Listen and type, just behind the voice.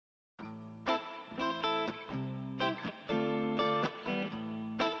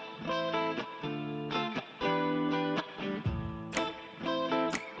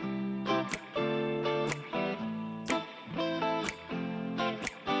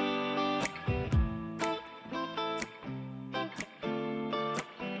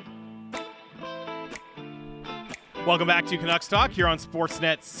Welcome back to Canucks Talk here on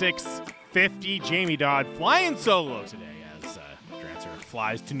Sportsnet 650. Jamie Dodd flying solo today as Drancer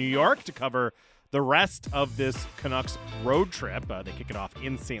flies to New York to cover the rest of this Canucks road trip. They kick it off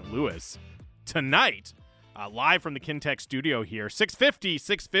in St. Louis tonight, live from the Kintech studio here.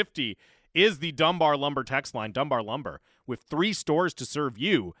 650 is the Dunbar Lumber text line. Dunbar Lumber, with 3 stores to serve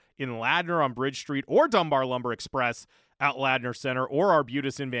you in Ladner on Bridge Street or Dunbar Lumber Express at Ladner Center or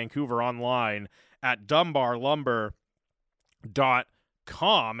Arbutus in Vancouver online at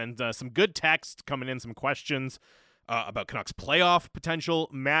dunbarlumber.com. And some good text coming in, some questions about Canucks playoff potential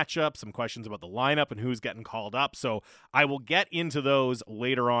matchup, some questions about the lineup and who's getting called up. So I will get into those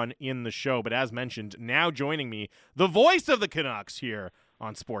later on in the show. But as mentioned, now joining me, the voice of the Canucks here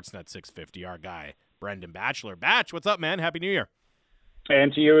on Sportsnet 650, our guy, Brendan Batchelor. Batch, what's up, man? Happy New Year.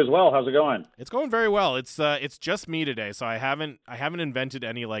 And to you as well. How's it going? It's going very well. It's just me today, so I haven't invented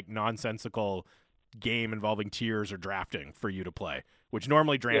any like nonsensical game involving tiers or drafting for you to play, which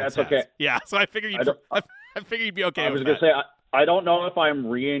normally Drance has. Okay. Yeah, so I figured you'd be okay. I was going to say I don't know if I'm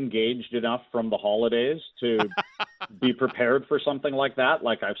re-engaged enough from the holidays to be prepared for something like that.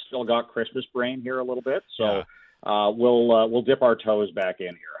 Like I've still got Christmas brain here a little bit, so. Yeah. We'll dip our toes back in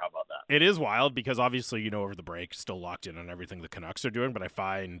here. How about that? It is wild because obviously, over the break, still locked in on everything the Canucks are doing, but I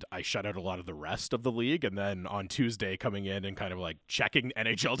find I shut out a lot of the rest of the league. And then on Tuesday coming in and kind of like checking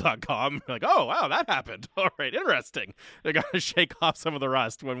NHL.com, like, oh, wow, that happened. All right, interesting. I got to shake off some of the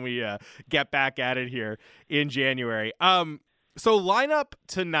rust when we get back at it here in January. So lineup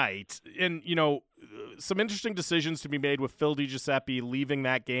tonight, and, some interesting decisions to be made with Phil DiGiuseppe leaving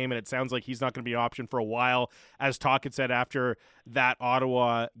that game, and it sounds like he's not going to be an option for a while, as Talk had said after that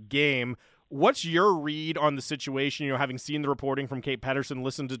Ottawa game. What's your read on the situation, having seen the reporting from Kate Pedersen,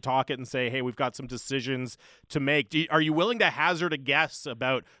 listen to Talk and say, hey, we've got some decisions to make. Are you willing to hazard a guess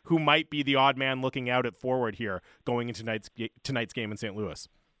about who might be the odd man looking out at forward here going into tonight's game in St. Louis?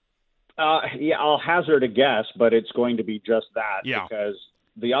 Yeah, I'll hazard a guess, but it's going to be just that. Yeah. Because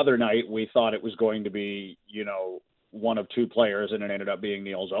the other night we thought it was going to be, one of 2 players, and it ended up being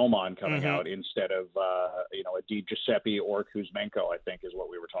Nils Åman coming out instead of, a DiGiuseppe or Kuzmenko, I think is what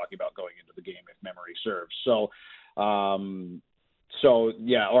we were talking about going into the game, if memory serves. So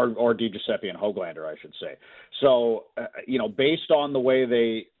yeah, or DiGiuseppe and Höglander, I should say. So, based on the way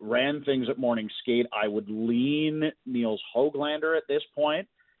they ran things at morning skate, I would lean Nils Höglander at this point,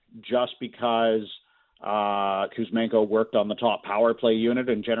 just because Kuzmenko worked on the top power play unit,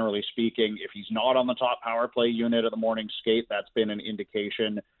 and generally speaking, if he's not on the top power play unit of the morning skate, that's been an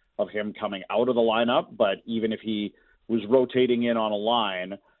indication of him coming out of the lineup. But even if he was rotating in on a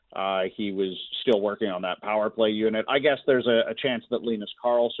line, he was still working on that power play unit. I guess there's a chance that Linus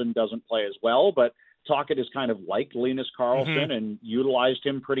Karlsson doesn't play as well, but Tocchet has kind of liked Linus Karlsson and utilized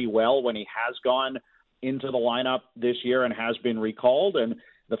him pretty well when he has gone into the lineup this year and has been recalled. And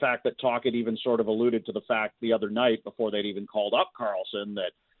the fact that Tocchet even sort of alluded to the fact the other night before they'd even called up Karlsson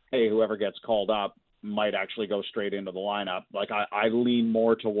that, hey, whoever gets called up might actually go straight into the lineup. Like I lean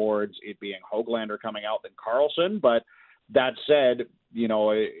more towards it being Höglander coming out than Karlsson. But that said,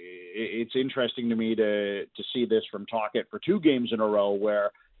 it's interesting to me to see this from Tocchet for 2 games in a row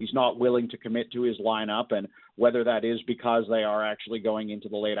where he's not willing to commit to his lineup, and whether that is because they are actually going into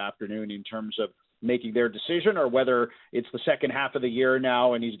the late afternoon in terms of making their decision, or whether it's the second half of the year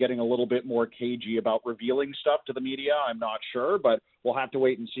now and he's getting a little bit more cagey about revealing stuff to the media. I'm not sure, but we'll have to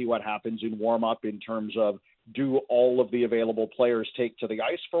wait and see what happens in warm-up in terms of, do all of the available players take to the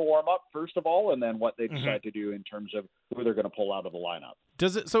ice for warm-up, first of all, and then what they decide to do in terms of who they're going to pull out of the lineup.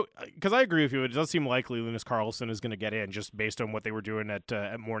 Does it, so, because I agree with you, it does seem likely Linus Karlsson is going to get in just based on what they were doing at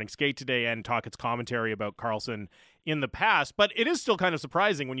morning skate today and Tocchet's commentary about Karlsson in the past, but it is still kind of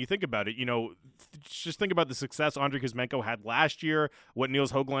surprising when you think about it. Just think about the success Andrei Kuzmenko had last year, what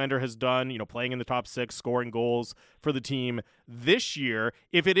Nils Höglander has done, playing in the top 6, scoring goals for the team this year.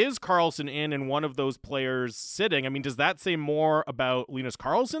 If it is Karlsson in and one of those players sitting, I mean, does that say more about Linus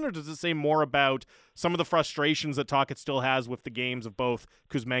Karlsson, or does it say more about some of the frustrations that Tocchet still has with the games of both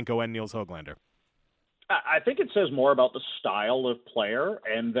Kuzmenko and Nils Höglander? I think it says more about the style of player,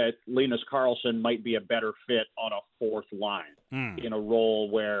 and that Linus Karlsson might be a better fit on a 4th line in a role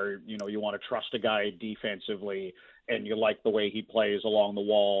where, you want to trust a guy defensively and you like the way he plays along the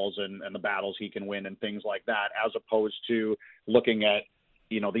walls and the battles he can win and things like that, as opposed to looking at,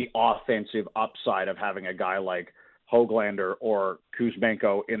 the offensive upside of having a guy like Höglander or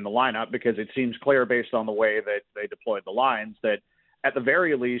Kuzmenko in the lineup, because it seems clear based on the way that they deployed the lines that at the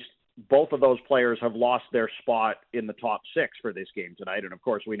very least, both of those players have lost their spot in the top six for this game tonight. And of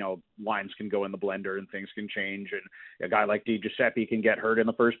course, we know lines can go in the blender and things can change. And a guy like DiGiuseppe can get hurt in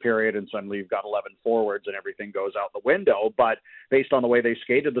the first period, and suddenly you've got 11 forwards and everything goes out the window. But based on the way they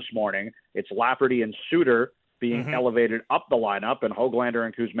skated this morning, it's Lafferty and Suter being elevated up the lineup, and Höglander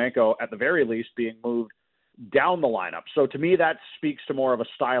and Kuzmenko, at the very least, being moved down the lineup. So to me, that speaks to more of a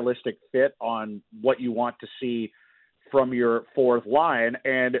stylistic fit on what you want to see from your fourth line.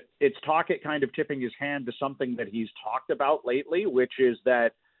 And it's Tocchet kind of tipping his hand to something that he's talked about lately, which is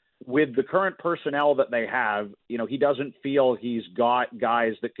that with the current personnel that they have, he doesn't feel he's got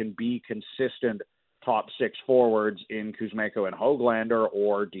guys that can be consistent top six forwards in Kuzmenko and Höglander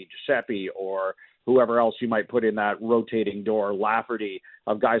or DiGiuseppe or whoever else you might put in that rotating door, Lafferty,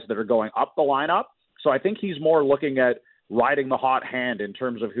 of guys that are going up the lineup. So I think he's more looking at riding the hot hand in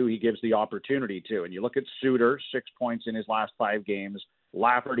terms of who he gives the opportunity to. And you look at Suter, 6 points in his last 5 games,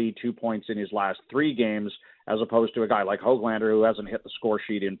 Lafferty, 2 points in his last 3 games, as opposed to a guy like Höglander who hasn't hit the score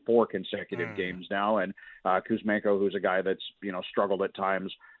sheet in 4 consecutive games now, and Kuzmenko, who's a guy that's struggled at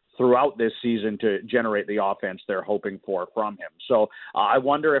times throughout this season to generate the offense they're hoping for from him. So I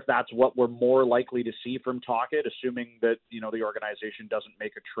wonder if that's what we're more likely to see from Tocchet, assuming that, the organization doesn't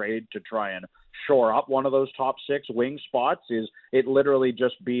make a trade to try and shore up one of those top 6 wing spots. Is it literally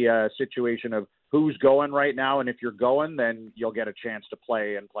just be a situation of who's going right now, and if you're going, then you'll get a chance to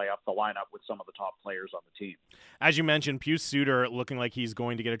play up the lineup with some of the top players on the team. As you mentioned, Pius Suter looking like he's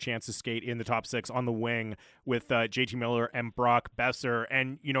going to get a chance to skate in the top 6 on the wing with JT Miller and Brock Besser.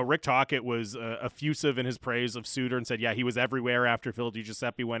 And, Rick Tocchet was effusive in his praise of Suter and said, yeah, he was everywhere after Phil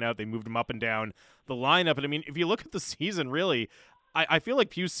DiGiuseppe went out. They moved him up and down the lineup. And, I mean, if you look at the season, really, I feel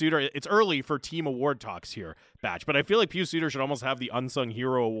like Pius Suter, it's early for team award talks here, Batch, but I feel like Pius Suter should almost have the Unsung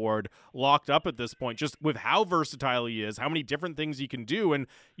Hero Award locked up at this point, just with how versatile he is, how many different things he can do. And,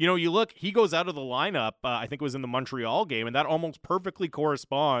 you look, he goes out of the lineup, I think it was in the Montreal game, and that almost perfectly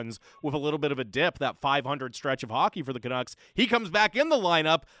corresponds with a little bit of a dip, that 500 stretch of hockey for the Canucks. He comes back in the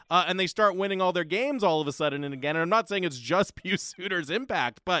lineup, and they start winning all their games all of a sudden and again. And I'm not saying it's just Pius Suter's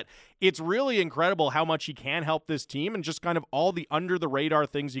impact, but it's really incredible how much he can help this team and just kind of all the under-the-radar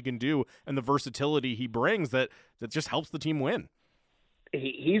things he can do and the versatility he brings that just helps the team win.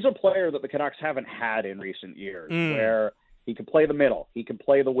 He's a player that the Canucks haven't had in recent years, where he can play the middle, he can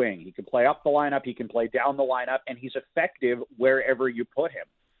play the wing, he can play up the lineup, he can play down the lineup, and he's effective wherever you put him.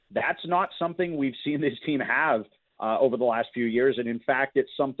 That's not something we've seen this team have over the last few years, and in fact,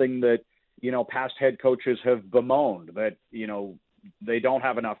 it's something that, past head coaches have bemoaned, that, they don't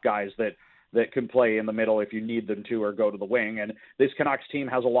have enough guys that can play in the middle if you need them to or go to the wing. And this Canucks team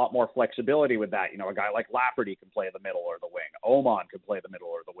has a lot more flexibility with that. A guy like Lafferty can play the middle or the wing. Oman can play the middle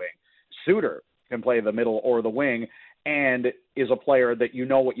or the wing. Suter can play the middle or the wing and is a player that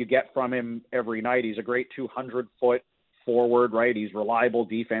what you get from him every night. He's a great 200-foot forward, right? He's reliable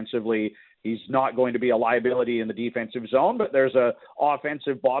defensively. He's not going to be a liability in the defensive zone, but there's a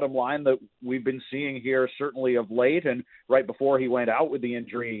offensive bottom line that we've been seeing here certainly of late. And right before he went out with the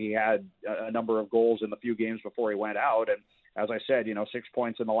injury, he had a number of goals in the few games before he went out. And as I said, 6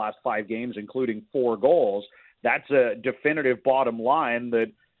 points in the last 5 games, including 4 goals. That's a definitive bottom line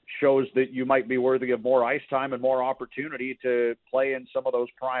that shows that you might be worthy of more ice time and more opportunity to play in some of those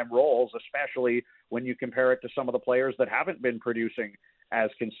prime roles, especially when you compare it to some of the players that haven't been producing as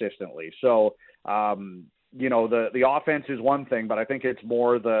consistently. So, the offense is one thing, but I think it's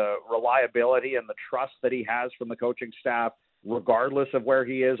more the reliability and the trust that he has from the coaching staff, regardless of where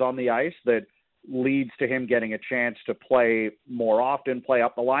he is on the ice, that leads to him getting a chance to play more often, play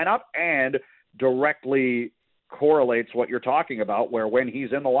up the lineup, and directly correlates what you're talking about, where when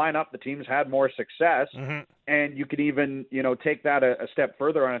he's in the lineup, the team's had more success. And you could even, take that a step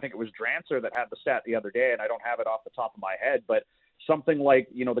further. And I think it was Drancer that had the stat the other day, and I don't have it off the top of my head, but something like,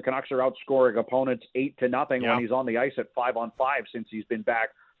 the Canucks are outscoring opponents 8-0 when he's on the ice at 5-on-5 since he's been back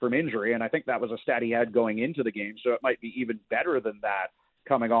from injury. And I think that was a stat he had going into the game. So it might be even better than that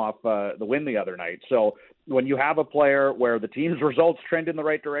coming off the win the other night. So when you have a player where the team's results trend in the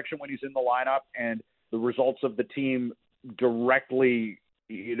right direction when he's in the lineup, and the results of the team directly,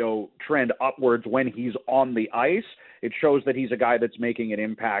 trend upwards when he's on the ice, it shows that he's a guy that's making an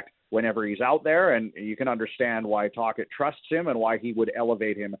impact whenever he's out there. And you can understand why Tocchet trusts him and why he would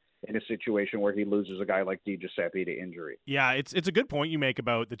elevate him in a situation where he loses a guy like DiGiuseppe to injury. Yeah, it's a good point you make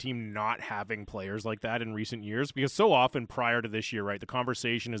about the team not having players like that in recent years, because so often prior to this year, right, the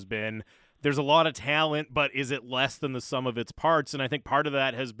conversation has been there's a lot of talent, but is it less than the sum of its parts? And I think part of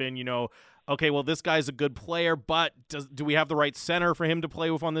that has been, okay, well, this guy's a good player, but do we have the right center for him to play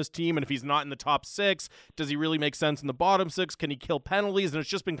with on this team? And if he's not in the top 6, does he really make sense in the bottom 6? Can he kill penalties? And it's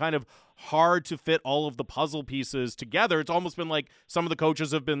just been kind of hard to fit all of the puzzle pieces together. It's almost been like some of the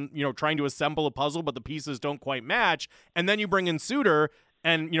coaches have been, trying to assemble a puzzle, but the pieces don't quite match. And then you bring in Suter,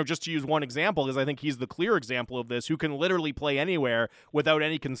 and, just to use one example, because I think he's the clear example of this, who can literally play anywhere without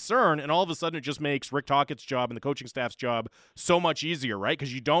any concern, and all of a sudden it just makes Rick Tockett's job and the coaching staff's job so much easier, right?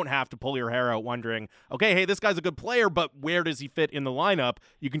 Because you don't have to pull your hair out wondering, okay, hey, this guy's a good player, but where does he fit in the lineup?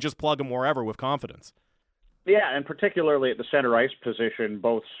 You can just plug him wherever with confidence. Yeah, and particularly at the center ice position,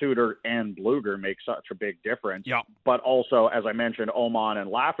 both Suter and Bluger make such a big difference. Yeah. But also, as I mentioned, Oman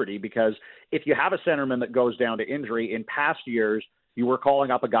and Lafferty, because if you have a centerman that goes down to injury, in past years, you were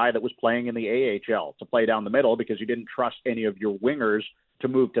calling up a guy that was playing in the AHL to play down the middle because you didn't trust any of your wingers to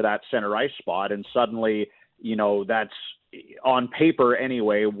move to that center ice spot. And suddenly, that's on paper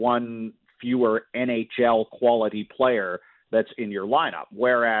anyway, one fewer NHL quality player that's in your lineup.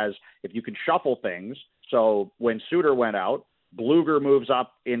 Whereas if you can shuffle things, so when Suter went out, Bluger moves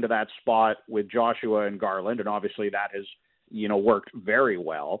up into that spot with Joshua and Garland, and obviously that has, worked very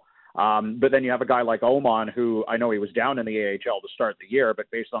well. But then you have a guy like Oman, who I know he was down in the AHL to start the year,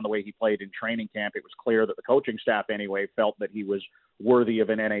 but based on the way he played in training camp, it was clear that the coaching staff anyway felt that he was worthy of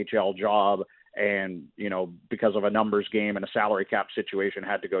an NHL job, and, because of a numbers game and a salary cap situation,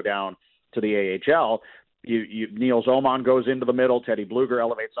 had to go down to the AHL. Niels Oman goes into the middle, Teddy Bluger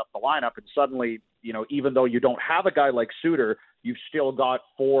elevates up the lineup, and suddenly, even though you don't have a guy like Suter, you've still got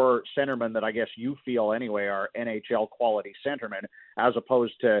 4 centermen that I guess you feel anyway are NHL quality centermen, as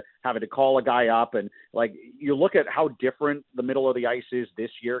opposed to having to call a guy up. And like, you look at how different the middle of the ice is this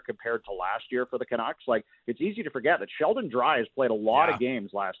year compared to last year for the Canucks. Like, it's easy to forget that Sheldon Dries played a lot of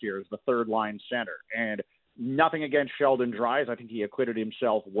games last year as the third line center, and nothing against Sheldon Dries. I think he acquitted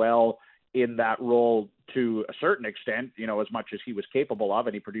himself well in that role to a certain extent, as much as he was capable of,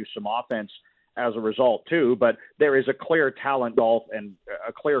 and he produced some offense as a result too. But there is a clear talent gulf and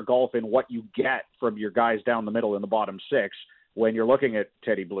a clear gulf in what you get from your guys down the middle in the bottom 6 when you're looking at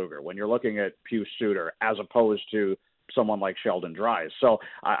Teddy Bluger, when you're looking at Pius Suter, as opposed to someone like Sheldon Dries. So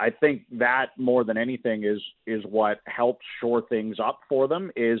I think that more than anything is what helps shore things up for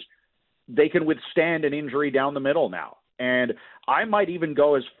them, is they can withstand an injury down the middle now. And I might even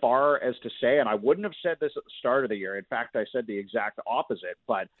go as far as to say, and I wouldn't have said this at the start of the year. In fact, I said the exact opposite.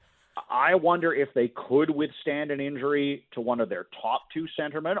 But I wonder if they could withstand an injury to one of their top 2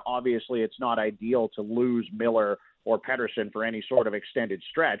 centermen. Obviously, it's not ideal to lose Miller or Pettersson for any sort of extended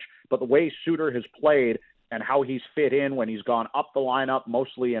stretch. But the way Suter has played and how he's fit in when he's gone up the lineup,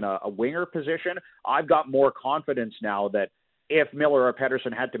 mostly in a winger position, I've got more confidence now that if Miller or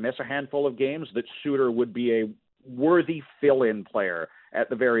Pettersson had to miss a handful of games, that Suter would be a worthy fill-in player at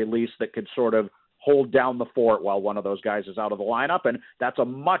the very least that could sort of hold down the fort while one of those guys is out of the lineup. And that's a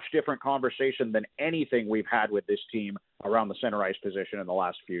much different conversation than anything we've had with this team around the center ice position in the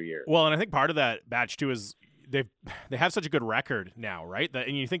last few years. Well, and I think part of that, Batch, too, is they have such a good record now, right?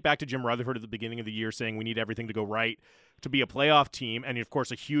 And you think back to Jim Rutherford at the beginning of the year saying we need everything to go right to be a playoff team, and of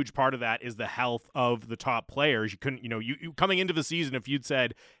course a huge part of that is the health of the top players. You couldn't, you coming into the season, if you'd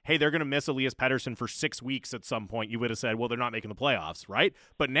said, hey, they're going to miss Elias Pettersson for 6 weeks at some point, you would have said, well, they're not making the playoffs, right?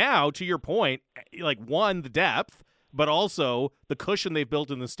 But now, to your point, like, one, the depth, but also the cushion they've built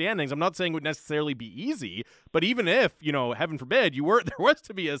in the standings. I'm not saying it would necessarily be easy, but even if, heaven forbid, there was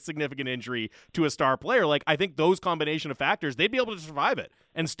to be a significant injury to a star player, like, I think those combination of factors, they'd be able to survive it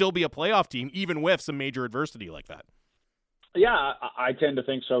and still be a playoff team, even with some major adversity like that. Yeah, I tend to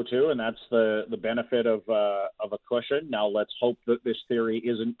think so too, and that's the benefit of a cushion. Now let's hope that this theory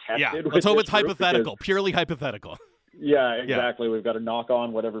isn't tested. Yeah, let's hope it's hypothetical, purely hypothetical. Yeah, exactly. Yeah. We've got to knock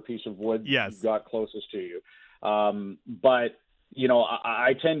on whatever piece of wood you've got closest to you. But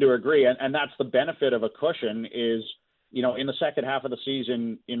I tend to agree, and that's the benefit of a cushion is, in the second half of the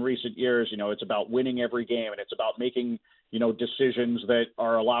season in recent years, it's about winning every game, and it's about making decisions that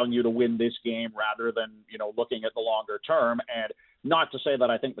are allowing you to win this game rather than, looking at the longer term. And not to say that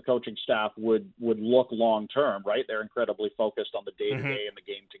I think the coaching staff would look long term, right? They're incredibly focused on the day-to-day and the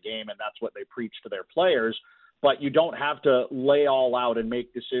game-to-game, and that's what they preach to their players. But you don't have to lay all out and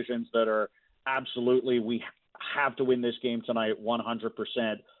make decisions that are absolutely, we have to win this game tonight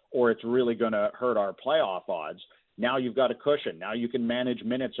 100%, or it's really going to hurt our playoff odds. Now you've got a cushion. Now you can manage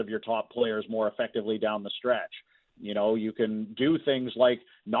minutes of your top players more effectively down the stretch. You can do things like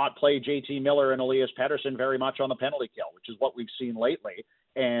not play JT Miller and Elias Pettersson very much on the penalty kill, which is what we've seen lately.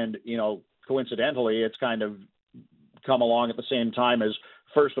 And, coincidentally, it's kind of come along at the same time as,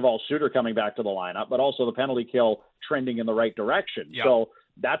 first of all, Suter coming back to the lineup, but also the penalty kill trending in the right direction. Yep. So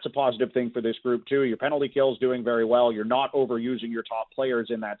that's a positive thing for this group too. Your penalty kill is doing very well. You're not overusing your top players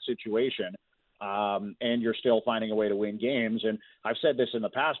in that situation. And you're still finding a way to win games. And I've said this in the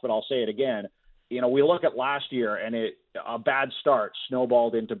past, but I'll say it again. We look at last year, and a bad start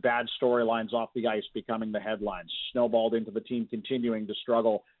snowballed into bad storylines off the ice becoming the headlines, snowballed into the team continuing to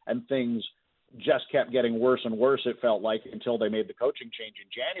struggle, and things just kept getting worse and worse, it felt like, until they made the coaching change in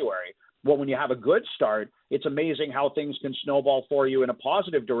January. Well, when you have a good start, it's amazing how things can snowball for you in a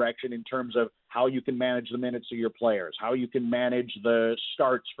positive direction in terms of how you can manage the minutes of your players, how you can manage the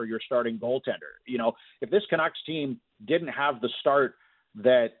starts for your starting goaltender. If this Canucks team didn't have the start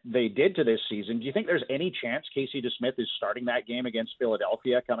that they did to this season, do you think there's any chance Casey DeSmith is starting that game against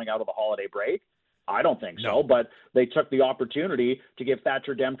Philadelphia coming out of the holiday break? I don't think so, but they took the opportunity to give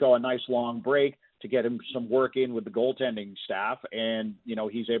Thatcher Demko a nice long break, to get him some work in with the goaltending staff, and,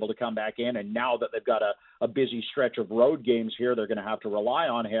 he's able to come back in, and now that they've got a busy stretch of road games here, they're going to have to rely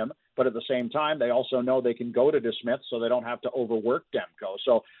on him, but at the same time, they also know they can go to DeSmith, so they don't have to overwork Demko.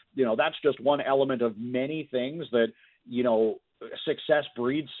 So, that's just one element of many things that, success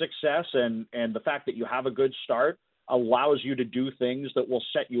breeds success, and the fact that you have a good start allows you to do things that will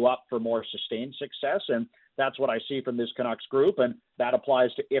set you up for more sustained success. And that's what I see from this Canucks group, and that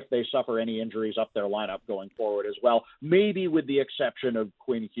applies to if they suffer any injuries up their lineup going forward as well, maybe with the exception of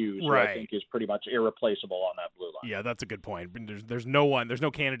Quinn Hughes, right, who I think is pretty much irreplaceable on that blue line. Yeah, that's a good point. There's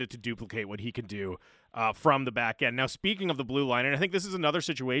no candidate to duplicate what he can do from the back end. Now, speaking of the blue line, and I think this is another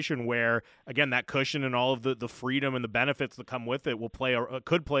situation where, again, that cushion and all of the freedom and the benefits that come with it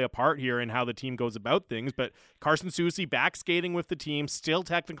could play a part here in how the team goes about things. But Carson Soucy back skating with the team, still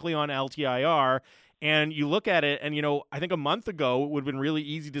technically on LTIR. And you look at it, and, I think a month ago, it would have been really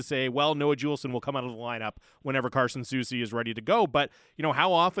easy to say, well, Noah Juleson will come out of the lineup whenever Carson Soucy is ready to go. But,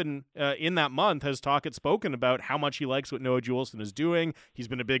 how often in that month has Tocchet spoken about how much he likes what Noah Juleson is doing? He's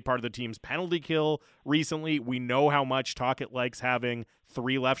been a big part of the team's penalty kill recently. We know how much Tocchet likes having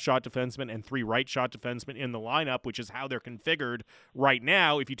 3 left shot defensemen and 3 right shot defensemen in the lineup, which is how they're configured right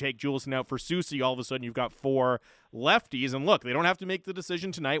now. If you take Juleson out for Soucy, all of a sudden you've got 4 lefties. And look, they don't have to make the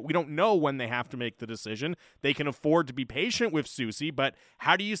decision tonight. We don't know when they have to make the decision. They can afford to be patient with Soucy, but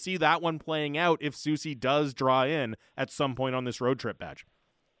how do you see that one playing out if Soucy does draw in at some point on this road trip, Badge?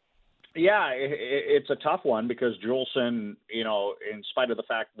 Yeah, it's a tough one because Juleson, in spite of the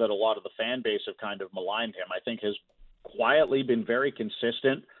fact that a lot of the fan base have kind of maligned him, I think has quietly been very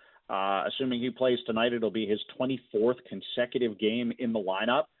consistent. Assuming he plays tonight, it'll be his 24th consecutive game in the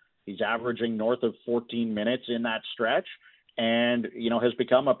lineup. He's averaging north of 14 minutes in that stretch and, has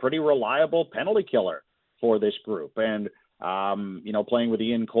become a pretty reliable penalty killer for this group. And, playing with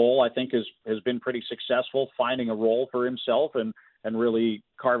Ian Cole, I think has been pretty successful, finding a role for himself and really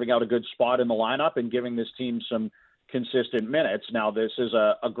carving out a good spot in the lineup and giving this team some consistent minutes. Now, this is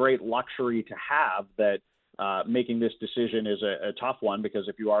a great luxury to have, that making this decision is a tough one, because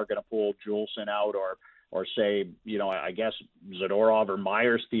if you are going to pull Juleson out or say, I guess Zadorov or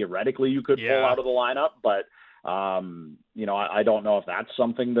Myers, theoretically you could pull out of the lineup, but I don't know if that's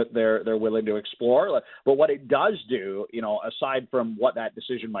something that they're willing to explore. But what it does do, aside from what that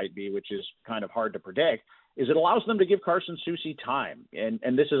decision might be, which is kind of hard to predict, is it allows them to give Carson Soucy time.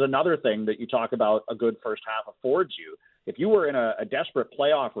 And this is another thing that you talk about a good first half affords you. If you were in a desperate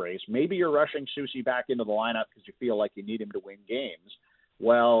playoff race, maybe you're rushing Soucy back into the lineup because you feel like you need him to win games.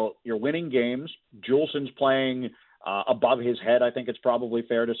 Well, you're winning games. Juleson's playing above his head, I think it's probably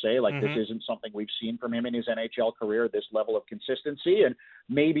fair to say. This isn't something we've seen from him in his NHL career, this level of consistency. And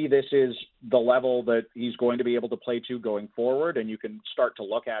maybe this is the level that he's going to be able to play to going forward, and you can start to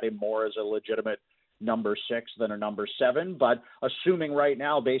look at him more as a legitimate number 6 than a number 7. But assuming right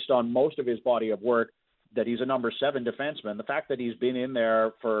now, based on most of his body of work, that he's a number 7 defenseman, the fact that he's been in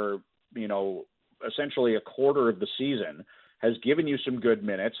there for, essentially a quarter of the season has given you some good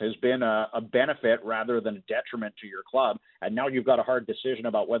minutes, has been a benefit rather than a detriment to your club. And now you've got a hard decision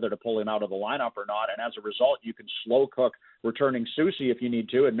about whether to pull him out of the lineup or not. And as a result, you can slow cook returning Soucy if you need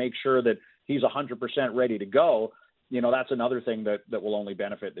to and make sure that he's 100% ready to go. That's another thing that will only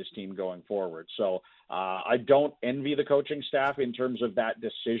benefit this team going forward. So I don't envy the coaching staff in terms of that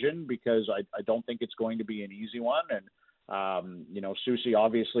decision, because I don't think it's going to be an easy one. And, Soucy,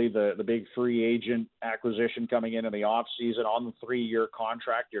 obviously the big free agent acquisition coming in the off season on the 3-year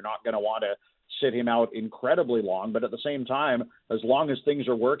contract, you're not going to want to sit him out incredibly long. But at the same time, as long as things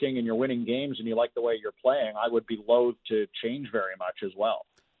are working and you're winning games and you like the way you're playing, I would be loath to change very much as well.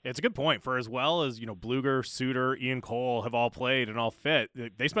 It's a good point. For as well as, Bluger, Suter, Ian Cole have all played and all fit,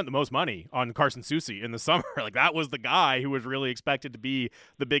 they spent the most money on Carson Soucy in the summer. Like, that was the guy who was really expected to be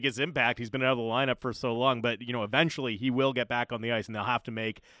the biggest impact. He's been out of the lineup for so long, but, eventually he will get back on the ice, and they'll have to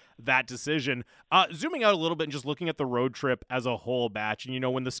make that decision. Zooming out a little bit and just looking at the road trip as a whole, Batch,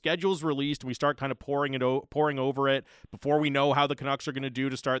 and, when the schedule's released and we start kind of pouring over it before we know how the Canucks are going to do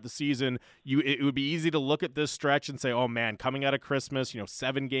to start the season, it would be easy to look at this stretch and say, oh man, coming out of Christmas,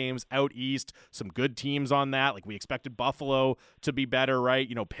 7 games out east, some good teams on that. Like, we expected Buffalo to be better, right?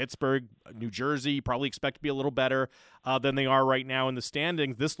 Pittsburgh, New Jersey, probably expect to be a little better than they are right now in the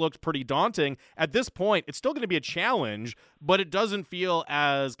standings. This looked pretty daunting. At this point, it's still going to be a challenge, but it doesn't feel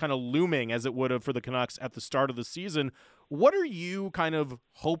as kind of looming as it would have for the Canucks at the start of the season. What are you kind of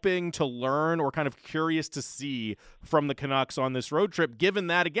hoping to learn or kind of curious to see from the Canucks on this road trip, given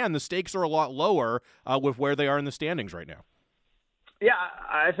that, again, the stakes are a lot lower with where they are in the standings right now? Yeah,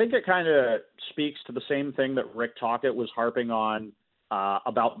 I think it kind of speaks to the same thing that Rick Tocchet was harping on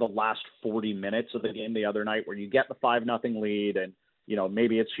about the last 40 minutes of the game the other night, where you get the 5-0 lead and,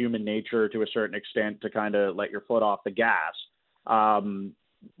 maybe it's human nature to a certain extent to kind of let your foot off the gas.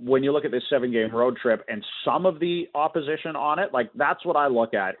 When you look at this 7-game road trip and some of the opposition on it, like, that's what I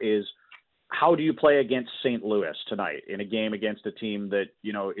look at is how do you play against St. Louis tonight in a game against a team that,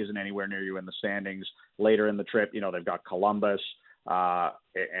 isn't anywhere near you in the standings later in the trip. They've got Columbus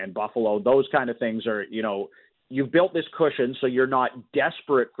and Buffalo. Those kind of things are, you've built this cushion so you're not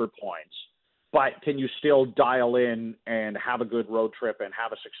desperate for points, but can you still dial in and have a good road trip and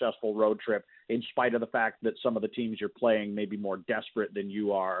have a successful road trip in spite of the fact that some of the teams you're playing may be more desperate than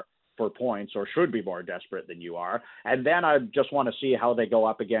you are for points, or should be more desperate than you are. And then I just want to see how they go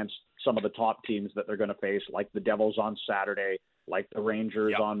up against some of the top teams that they're going to face, like the Devils on Saturday, like the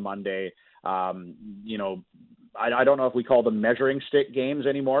Rangers on Monday. I don't know if we call them measuring stick games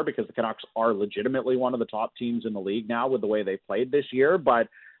anymore, because the Canucks are legitimately one of the top teams in the league now with the way they played this year. But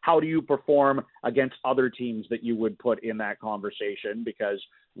how do you perform against other teams that you would put in that conversation? Because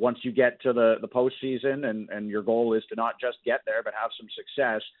once you get to the postseason and your goal is to not just get there, but have some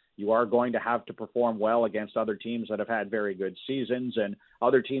success, you are going to have to perform well against other teams that have had very good seasons and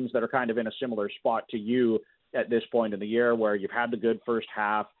other teams that are kind of in a similar spot to you at this point in the year, where you've had the good first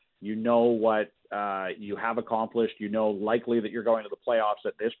half, what you have accomplished, likely that you're going to the playoffs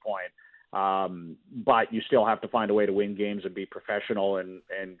at this point. But you still have to find a way to win games and be professional and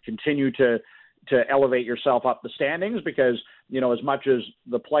continue to elevate yourself up the standings, because, as much as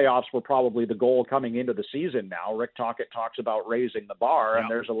the playoffs were probably the goal coming into the season now, Rick Tocchet talks about raising the bar, and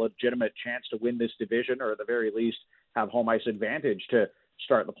there's a legitimate chance to win this division, or at the very least have home ice advantage to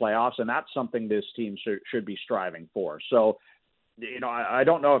start the playoffs. And that's something this team should be striving for. So, I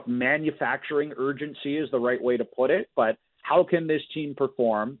don't know if manufacturing urgency is the right way to put it, but how can this team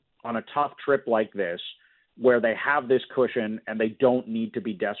perform on a tough trip like this, where they have this cushion and they don't need to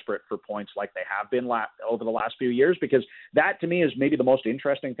be desperate for points like they have been over the last few years? Because that, to me, is maybe the most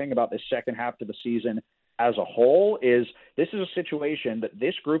interesting thing about this second half of the season as a whole. Is this is a situation that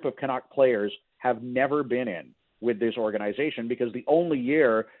this group of Canuck players have never been in with this organization, because the only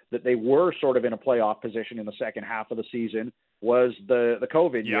year that they were sort of in a playoff position in the second half of the season was the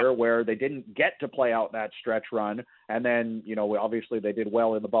COVID year, where they didn't get to play out that stretch run. And then, obviously they did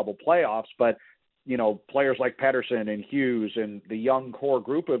well in the bubble playoffs, but, players like Pettersson and Hughes and the young core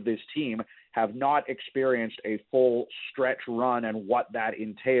group of this team have not experienced a full stretch run and what that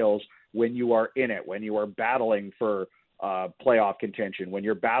entails when you are in it, when you are battling for playoff contention, when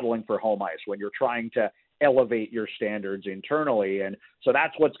you're battling for home ice, when you're trying to elevate your standards internally. And so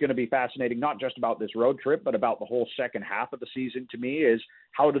that's what's going to be fascinating, not just about this road trip, but about the whole second half of the season to me, is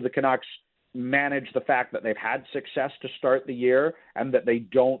how do the Canucks manage the fact that they've had success to start the year and that they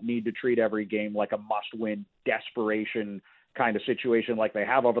don't need to treat every game like a must-win desperation kind of situation like they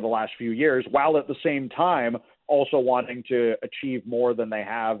have over the last few years, while at the same time also wanting to achieve more than they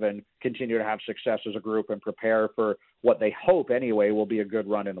have and continue to have success as a group and prepare for what they hope anyway will be a good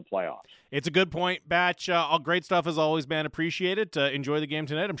run in the playoffs. It's a good point, Batch. All great stuff as always, man. Appreciate it. Enjoy the game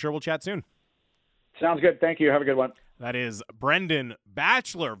tonight. I'm sure we'll chat soon. Sounds good. Thank you. Have a good one. That is Brendan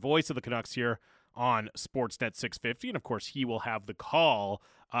Batchelor, voice of the Canucks here on Sportsnet 650. And, of course, he will have the call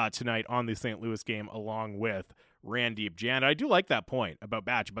tonight on the St. Louis game along with Randeep Jan. I do like that point about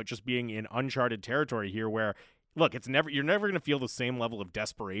Batch, about just being in uncharted territory here where, look, you're never going to feel the same level of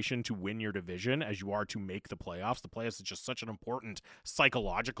desperation to win your division as you are to make the playoffs. The playoffs is just such an important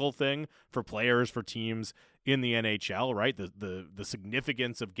psychological thing for players, for teams in the NHL, right? The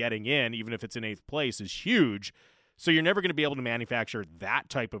significance of getting in, even if it's in eighth place, is huge. So you're never going to be able to manufacture that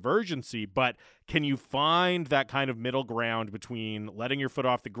type of urgency, but can you find that kind of middle ground between letting your foot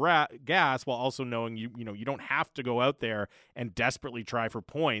off the gas while also knowing you don't have to go out there and desperately try for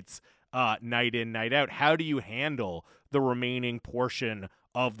points night in, night out? How do you handle the remaining portion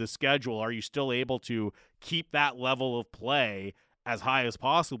of the schedule? Are you still able to keep that level of play as high as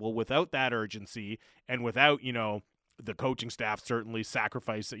possible without that urgency and without, the coaching staff certainly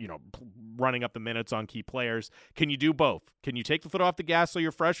sacrifice, running up the minutes on key players? Can you do both? Can you take the foot off the gas so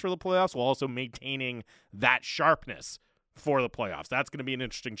you're fresh for the playoffs while also maintaining that sharpness for the playoffs? That's going to be an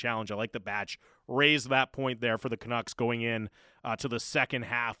interesting challenge. I like the Batch raised that point there for the Canucks going in to the second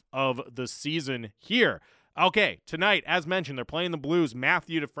half of the season here. Okay, tonight, as mentioned, they're playing the Blues.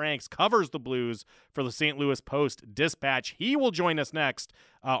 Matthew DeFranks covers the Blues for the St. Louis Post-Dispatch. He will join us next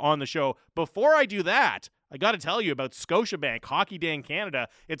on the show. Before I do that, I got to tell you about Scotiabank Hockey Day in Canada.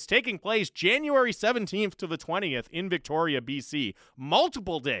 It's taking place January 17th to the 20th in Victoria, BC.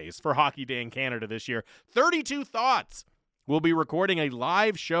 Multiple days for Hockey Day in Canada this year. 32 Thoughts will be recording a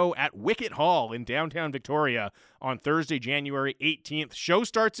live show at Wicket Hall in downtown Victoria on Thursday, January 18th. Show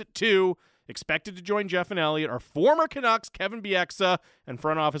starts at 2. Expected to join Jeff and Elliott are former Canucks Kevin Bieksa and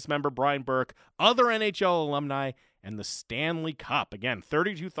front office member Brian Burke, other NHL alumni, and the Stanley Cup. Again,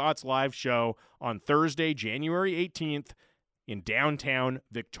 32 Thoughts live show on Thursday, January 18th in downtown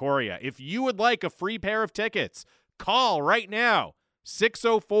Victoria. If you would like a free pair of tickets, call right now,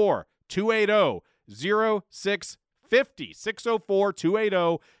 604-280-0650.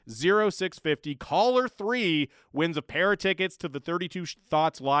 604-280-0650. Caller 3 wins a pair of tickets to the 32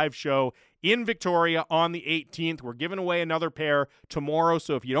 Thoughts live show in Victoria on the 18th. We're giving away another pair tomorrow,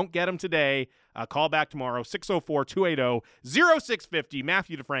 so if you don't get them today, call back tomorrow, 604-280-0650.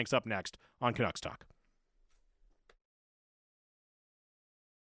 Matthew DeFrank's up next on Canucks Talk.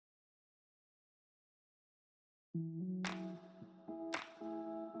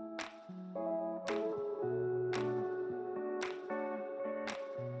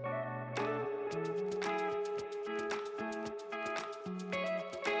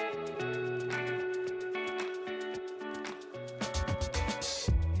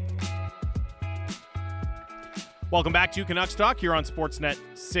 Welcome back to Canucks Talk here on Sportsnet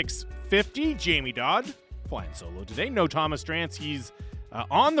 650. Jamie Dodd flying solo today. No Thomas Drance. He's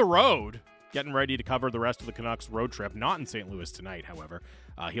on the road, getting ready to cover the rest of the Canucks road trip. Not in St. Louis tonight, however.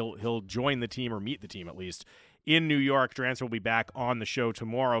 He'll join the team, or meet the team at least, in New York. Drance will be back on the show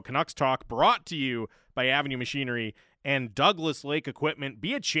tomorrow. Canucks Talk brought to you by Avenue Machinery and Douglas Lake Equipment.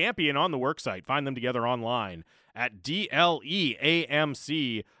 Be a champion on the worksite. Find them together online at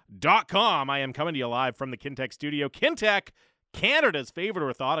DLEAMC.com. I am coming to you live from the Kintec studio. Kintec, Canada's favorite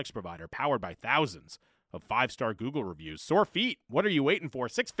orthotics provider, powered by thousands of 5-star Google reviews. Sore feet, what are you waiting for?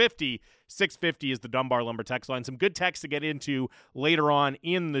 650 is the Dunbar Lumber text line. Some good text to get into later on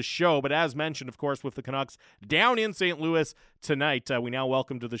in the show. But as mentioned, of course, with the Canucks down in St. Louis tonight, we now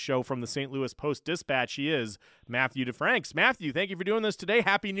welcome to the show from the St. Louis Post-Dispatch. He is Matthew DeFranks. Matthew, thank you for doing this today.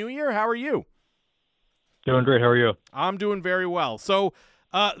 Happy New Year. How are you? Doing great. How are you? I'm doing very well. So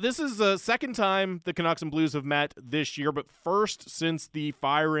this is the second time the Canucks and Blues have met this year, but first since the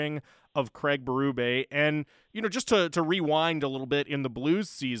firing of Craig Berube. And, just to rewind a little bit in the Blues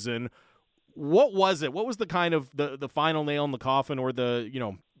season, what was it? What was the kind of the final nail in the coffin, or the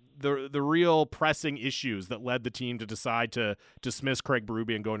real pressing issues that led the team to decide to dismiss Craig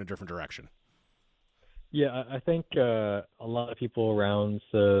Berube and go in a different direction? Yeah, I think a lot of people around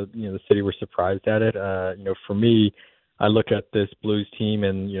the city were surprised at it. For me, I look at this Blues team,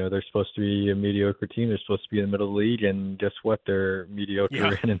 and they're supposed to be a mediocre team. They're supposed to be in the middle of the league, and guess what? They're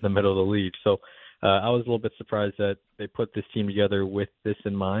mediocre and in the middle of the league. So I was a little bit surprised that they put this team together with this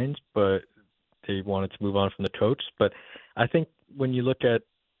in mind, but they wanted to move on from the coach. But I think when you look at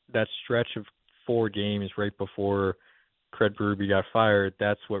that stretch of 4 games right before Craig Berube got fired,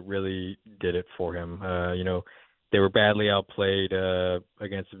 that's what really did it for him. They were badly outplayed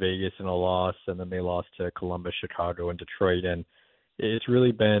against Vegas in a loss, and then they lost to Columbus, Chicago, and Detroit. And it's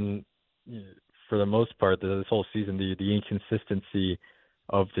really been, for the most part, this whole season, the inconsistency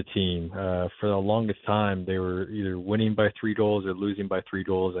of the team. For the longest time, they were either winning by 3 goals or losing by 3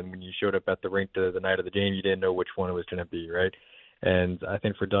 goals. And when you showed up at the rink the night of the game, you didn't know which one it was going to be, right? And I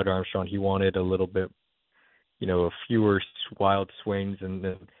think for Doug Armstrong, he wanted a little bit, fewer wild swings. And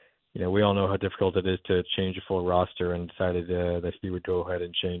then, we all know how difficult it is to change a full roster, and decided that he would go ahead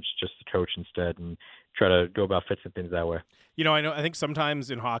and change just the coach instead. And try to go about fixing things that way. I think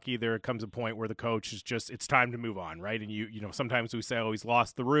sometimes in hockey there comes a point where the coach is just, it's time to move on, right? And sometimes we say, oh, he's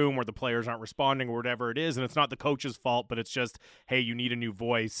lost the room, or the players aren't responding, or whatever it is, and it's not the coach's fault, but it's just, hey, you need a new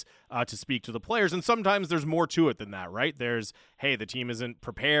voice to speak to the players. And sometimes there's more to it than that, right? There's, hey, the team isn't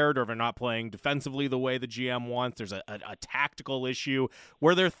prepared, or they're not playing defensively the way the GM wants. There's a tactical issue.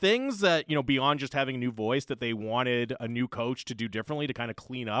 Were there things that, beyond just having a new voice, that they wanted a new coach to do differently to kind of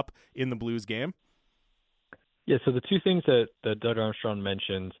clean up in the Blues game? Yeah, so the two things that Doug Armstrong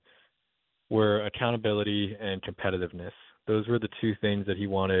mentioned were accountability and competitiveness. Those were the two things that he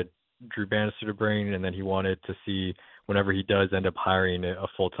wanted Drew Bannister to bring, and then he wanted to see whenever he does end up hiring a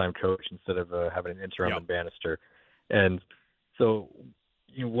full-time coach instead of having an interim in Bannister. And so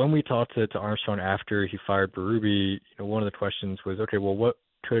when we talked to Armstrong after he fired Berube, one of the questions was, okay, well, what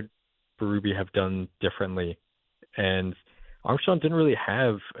could Berube have done differently? And Armstrong didn't really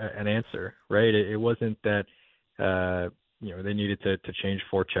have an answer, right? It wasn't that they needed to change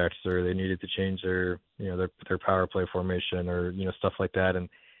forechecks, or they needed to change their power play formation, or stuff like that. And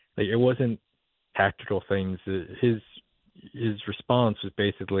it wasn't tactical things. His response was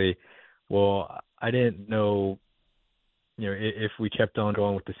basically, well, I didn't know, if we kept on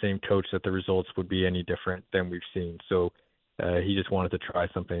going with the same coach, that the results would be any different than we've seen. So he just wanted to try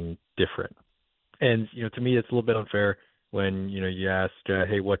something different. And to me, it's a little bit unfair when you ask,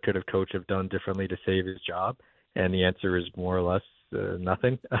 hey, what could a coach have done differently to save his job? And the answer is more or less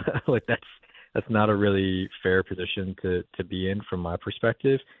nothing. Like that's not a really fair position to be in from my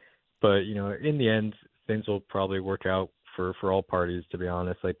perspective. But in the end, things will probably work out for all parties. To be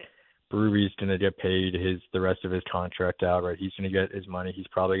honest, like Berube's going to get paid the rest of his contract out, right? He's going to get his money. He's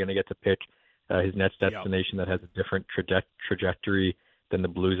probably going to get to pick his next destination that has a different trajectory than the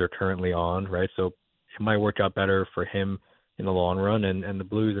Blues are currently on, right? So it might work out better for him in the long run. And the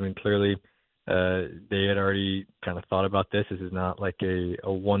Blues, I mean, clearly they had already kind of thought about this. This is not like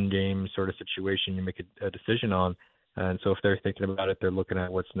a one-game sort of situation you make a decision on. And so if they're thinking about it, they're looking at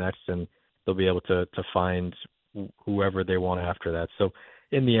what's next, and they'll be able to find whoever they want after that. So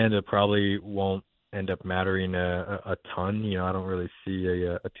in the end, it probably won't end up mattering a ton. I don't really see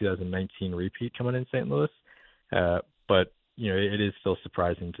a 2019 repeat coming in St. Louis. But, it is still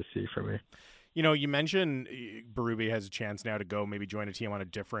surprising to see for me. You mentioned Berube has a chance now to go maybe join a team on a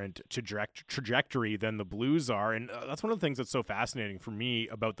different trajectory than the Blues are. And that's one of the things that's so fascinating for me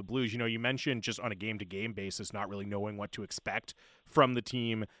about the Blues. You mentioned just on a game-to-game basis not really knowing what to expect from the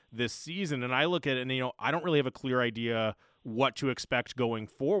team this season. And I look at it and, I don't really have a clear idea what to expect going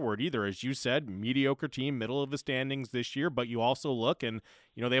forward either. As you said, mediocre team, middle of the standings this year, but you also look and,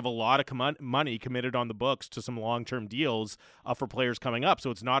 they have a lot of money committed on the books to some long-term deals for players coming up. So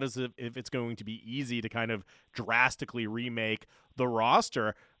it's not as if it's going to be easy to kind of drastically remake the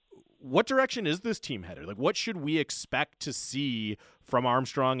roster. What direction is this team headed? Like, what should we expect to see from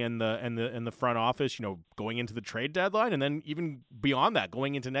Armstrong and the front office, going into the trade deadline, and then even beyond that,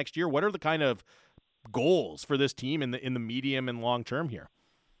 going into next year? What are the kind of goals for this team in the medium and long term here?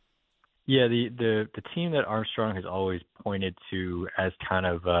 Yeah, the team that Armstrong has always pointed to as kind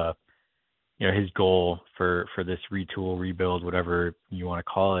of his goal for this retool, rebuild, whatever you want to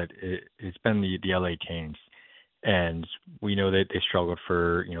call it, it's been the LA Kings. And we know that they struggled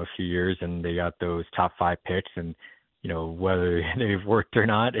for a few years, and they got those top 5 picks, and whether they've worked or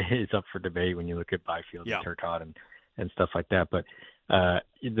not is up for debate when you look at Byfield and Turcotte and stuff like that. But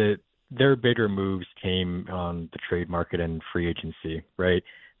their bigger moves came on the trade market and free agency, right?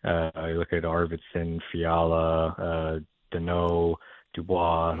 You look at Arvidsson, Fiala, Deneau,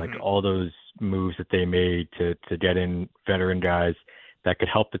 Dubois, like all those moves that they made to get in veteran guys that could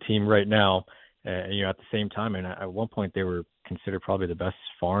help the team right now. At the same time, and at one point they were considered probably the best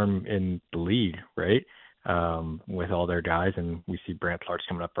farm in the league, right? With all their guys, and we see Brant Clark's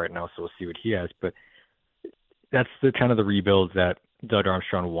coming up right now, so we'll see what he has. But that's the kind of the rebuilds that Doug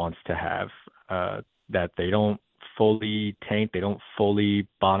Armstrong wants to have, that they don't fully tank, they don't fully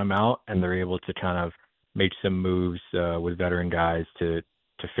bottom out, and they're able to kind of make some moves with veteran guys to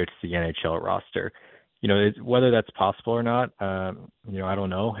fix the NHL roster. Whether that's possible or not, I don't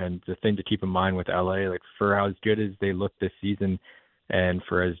know. And the thing to keep in mind with LA, like for as good as they look this season, and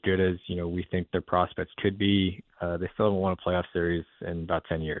for as good as we think their prospects could be, they still haven't won a playoff series in about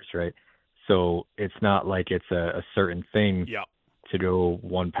 10 years, right? So it's not like it's a certain thing to go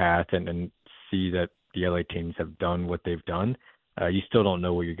one path and see that the LA teams have done what they've done. You still don't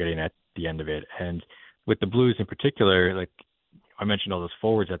know what you're getting at the end of it. And with the Blues in particular, like I mentioned all those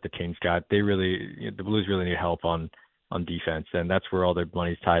forwards that the Kings got, the Blues really need help on defense, and that's where all their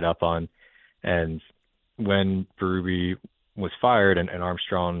money's tied up on. And when Berube was fired and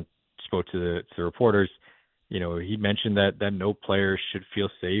Armstrong spoke to the reporters, he mentioned that no player should feel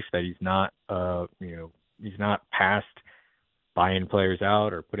safe, that he's not he's not past buying players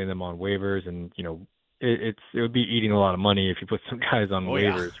out or putting them on waivers, and it would be eating a lot of money if you put some guys on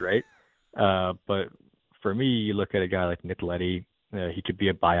waivers, right? But for me, you look at a guy like Nick Leddy, he could be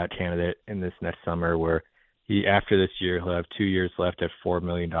a buyout candidate in this next summer, where after this year, he'll have 2 years left at $4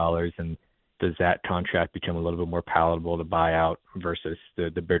 million. And does that contract become a little bit more palatable to buy out versus the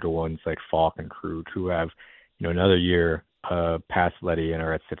bigger ones like Falk and Krug, who have, another year past Leddy and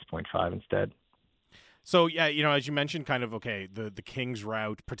are at 6.5 instead? So yeah, as you mentioned, kind of the Kings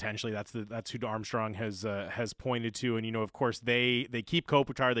route potentially. That's who Armstrong has pointed to, and of course they keep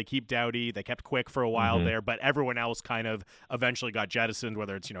Kopitar, they keep Doughty, they kept Quick for a while there, but everyone else kind of eventually got jettisoned.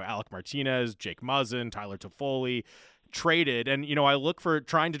 Whether it's Alec Martinez, Jake Muzzin, Tyler Toffoli, traded. And I look for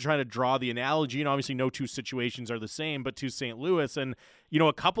trying to draw the analogy, and obviously no two situations are the same, but to St. Louis. And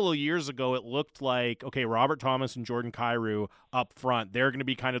a couple of years ago it looked like Robert Thomas and Jordan Kyrou up front, they're going to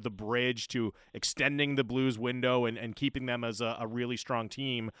be kind of the bridge to extending the Blues window and keeping them as a really strong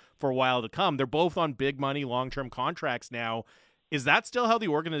team for a while to come. They're both on big money long-term contracts now. Is that still how the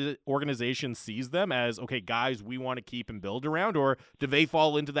organization sees them, as guys we want to keep and build around, or do they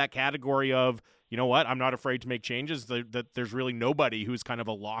fall into that category of, what, I'm not afraid to make changes, that there's really nobody who's kind of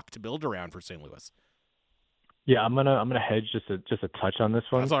a lock to build around for St. Louis? Yeah, I'm gonna hedge just a touch on this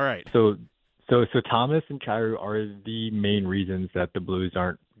one. That's all right. So Thomas and Kyrou are the main reasons that the Blues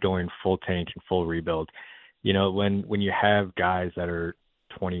aren't going full tank and full rebuild. When you have guys that are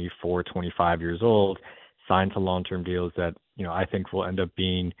 24, 25 years old signed to long-term deals that I think will end up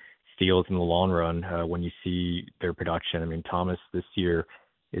being steals in the long run when you see their production. I mean, Thomas this year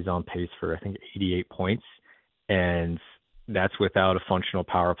is on pace for, I think, 88 points, and that's without a functional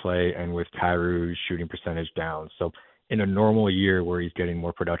power play and with Kyrou's shooting percentage down. So in a normal year where he's getting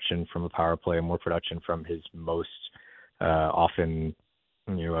more production from a power play and more production from his most often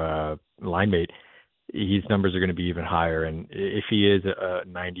line mate, his numbers are going to be even higher. And if he is a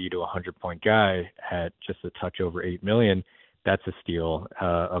 90 to 100 point guy at just a touch over $8 million, that's a steal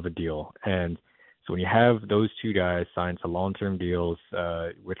of a deal. And so when you have those two guys signed to long-term deals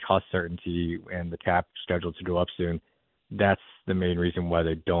with cost certainty and the cap scheduled to go up soon, that's the main reason why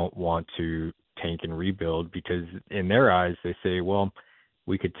they don't want to tank and rebuild, because in their eyes, they say, well,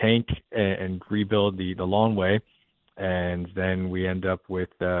 we could tank and rebuild the long way, and then we end up with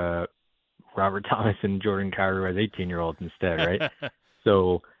Robert Thomas and Jordan Kyrou as 18-year-olds instead, right?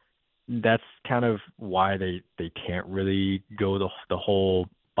 So that's kind of why they can't really go the whole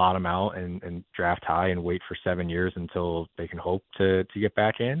bottom out and draft high and wait for 7 years until they can hope to get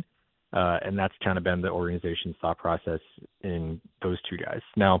back in. And that's kind of been the organization's thought process in those two guys.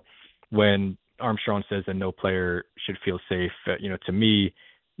 Now, when Armstrong says that no player should feel safe, to me,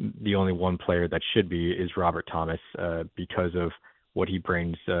 the only one player that should be is Robert Thomas because of what he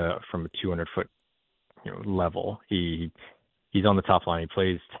brings from a 200-foot level. He's on the top line. He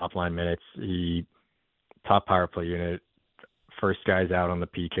plays top line minutes. Top power play unit. First guy's out on the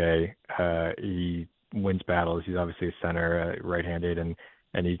PK. He wins battles. He's obviously a center, right-handed, and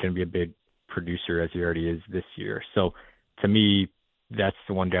he's going to be a big producer as he already is this year. So to me, that's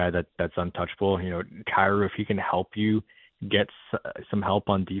the one guy that's untouchable. Kyrou, if he can help you get some help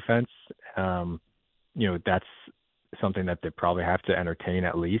on defense, that's something that they probably have to entertain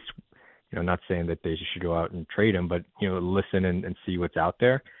at least. Not saying that they should go out and trade him, but, listen and see what's out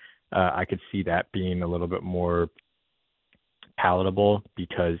there. I could see that being a little bit more palatable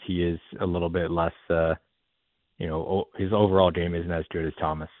because he is a little bit less, his overall game isn't as good as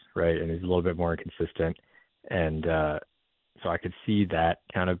Thomas, right? And he's a little bit more inconsistent. And so I could see that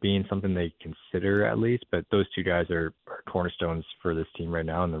kind of being something they consider at least. But those two guys are cornerstones for this team right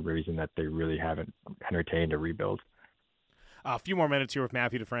now, and the reason that they really haven't entertained a rebuild. A few more minutes here with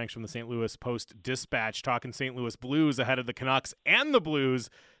Matthew DeFranks from the St. Louis Post-Dispatch, talking St. Louis Blues ahead of the Canucks and the Blues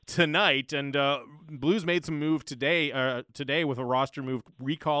tonight. And Blues made some move today with a roster move,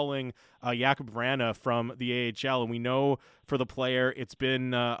 recalling Jakub Vrana from the AHL. And we know for the player, it's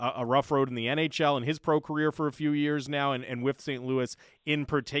been a rough road in the NHL and his pro career for a few years now, and with St. Louis in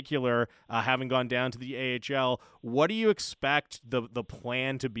particular, having gone down to the AHL. What do you expect the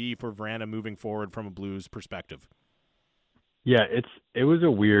plan to be for Vrana moving forward from a Blues perspective? Yeah, it was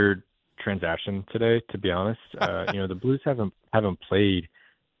a weird transaction today, to be honest. The Blues haven't played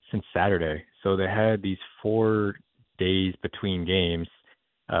since Saturday, so they had these 4 days between games.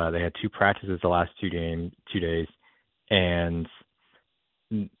 They had 2 practices the last 2 days, and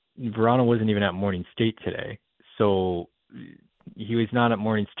Verano wasn't even at Morning State today, so he was not at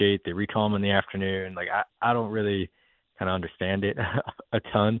Morning State. They recall him in the afternoon. Like I don't really kind of understand it a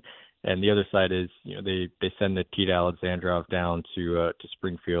ton. And the other side is, they send Nikita Alexandrov down to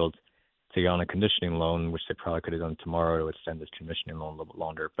Springfield to go on a conditioning loan, which they probably could have done tomorrow to extend this conditioning loan a little bit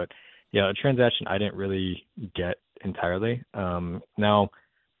longer. But yeah, a transaction I didn't really get entirely. Now,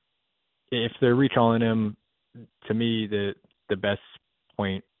 if they're recalling him, to me, the best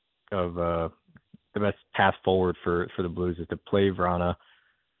point of the best path forward for the Blues is to play Vrana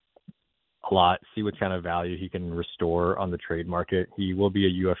a lot, see what kind of value he can restore on the trade market. He will be a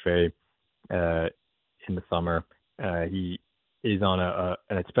UFA in the summer. He is on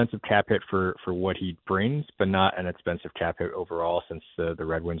an expensive cap hit for what he brings, but not an expensive cap hit overall, since the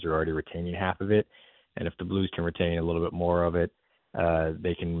Red Wings are already retaining half of it. And if the Blues can retain a little bit more of it,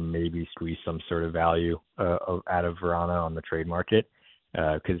 they can maybe squeeze some sort of value out of Vrana on the trade market,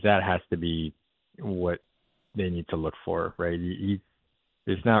 because that has to be what they need to look for, right?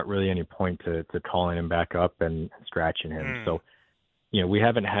 There's not really any point to calling him back up and scratching him. So, we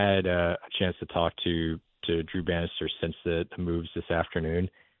haven't had a chance to talk to Drew Bannister since the moves this afternoon.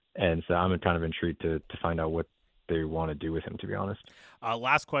 And so I'm kind of intrigued to find out what they want to do with him, to be honest.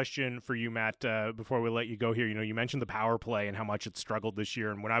 Last question for you, Matt, before we let you go here. You mentioned the power play and how much it struggled this year.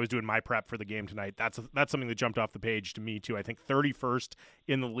 And when I was doing my prep for the game tonight, that's something that jumped off the page to me too. I think 31st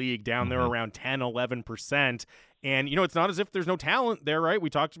in the league, down there around 10, 11%. And, it's not as if there's no talent there, right? We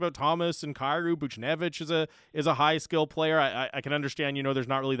talked about Thomas and Kyrou. Buchnevich is a high-skill player. I can understand, there's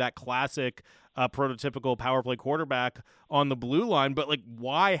not really that classic prototypical power play quarterback on the blue line. But,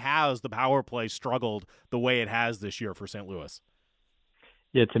 why has the power play struggled the way it has this year for St. Louis?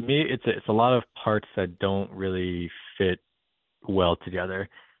 Yeah, to me, it's a lot of parts that don't really fit well together.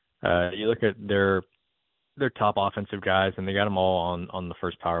 You look at their top offensive guys, and they got them all on the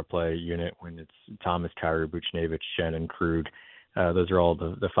first power play unit when it's Thomas, Kyrou, Buchnevich, Schenn, and Krug. Those are all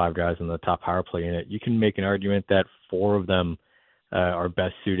the five guys on the top power play unit. You can make an argument that four of them are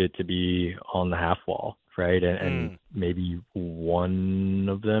best suited to be on the half wall, right? And maybe one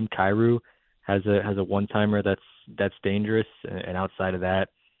of them, Kyrou, has a one-timer that's dangerous, and outside of that,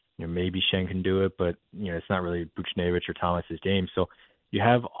 maybe Schenn can do it, but it's not really Buchnevich or Thomas's game. So you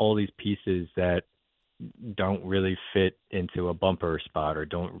have all these pieces that don't really fit into a bumper spot or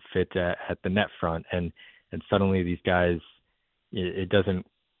don't fit at the net front, and suddenly these guys, it doesn't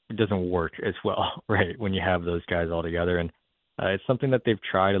work as well, right, when you have those guys all together. And it's something that they've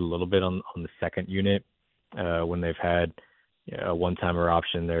tried a little bit on the second unit when they've had a one-timer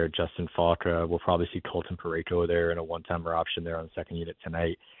option there. Justin Falk, we'll probably see Colton Parayko there, and a one-timer option there on the second unit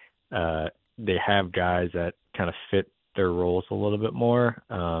tonight. They have guys that kind of fit their roles a little bit more,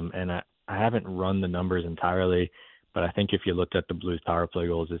 and I haven't run the numbers entirely, but I think if you looked at the Blues power play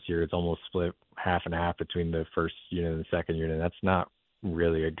goals this year, it's almost split half and half between the first unit and the second unit. That's not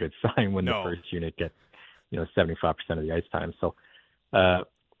really a good sign when the first unit gets 75% of the ice time. So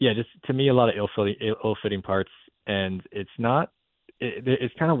just to me, a lot of ill-fitting parts. And it's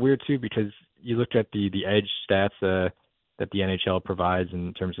kind of weird too, because you look at the edge stats that the NHL provides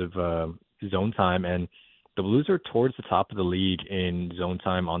in terms of zone time, and the Blues are towards the top of the league in zone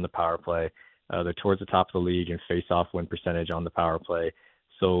time on the power play. They're towards the top of the league in face-off win percentage on the power play.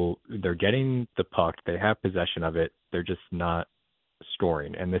 So they're getting the puck. They have possession of it. They're just not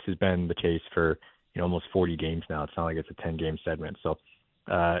scoring. And this has been the case for almost 40 games now. It's not like it's a 10-game segment. So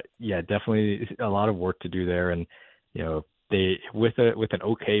definitely a lot of work to do there. And they with an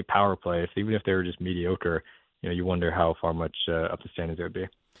okay power play, even if they were just mediocre, you wonder how far much up the standings it would be.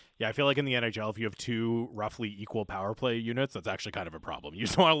 Yeah, I feel like in the NHL, if you have two roughly equal power play units, that's actually kind of a problem. You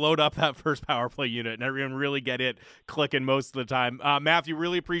just want to load up that first power play unit and everyone really get it clicking most of the time. Matthew,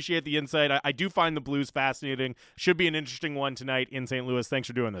 really appreciate the insight. I do find the Blues fascinating. Should be an interesting one tonight in St. Louis. Thanks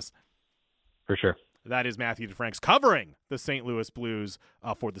for doing this. For sure. That is Matthew DeFranks covering the St. Louis Blues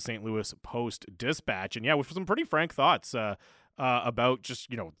for the St. Louis Post-Dispatch. And with some pretty frank thoughts about just,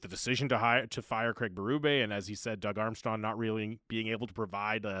 the decision to fire Craig Berube. And as he said, Doug Armstrong not really being able to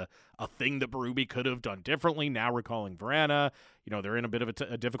provide a thing that Berube could have done differently. Now recalling Vrana, they're in a bit of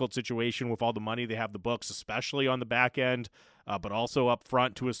a difficult situation with all the money they have the books, especially on the back end, but also up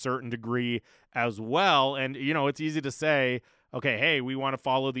front to a certain degree as well. And, it's easy to say, okay, hey, we want to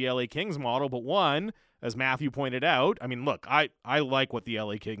follow the LA Kings model, but one, as Matthew pointed out, I mean, look, I like what the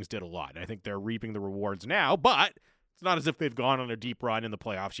LA Kings did a lot. I think they're reaping the rewards now, but it's not as if they've gone on a deep run in the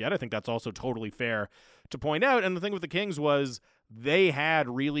playoffs yet. I think that's also totally fair to point out. And the thing with the Kings was they had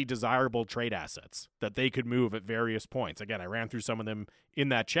really desirable trade assets that they could move at various points. Again, I ran through some of them in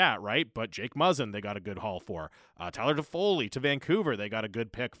that chat, right? But Jake Muzzin, they got a good haul for. Tyler Toffoli to Vancouver, they got a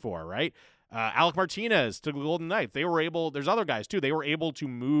good pick for, right? Alec Martinez to the Golden Knights. There's other guys too. They were able to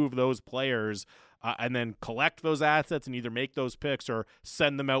move those players and then collect those assets and either make those picks or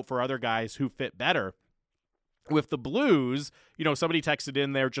send them out for other guys who fit better. With the Blues, somebody texted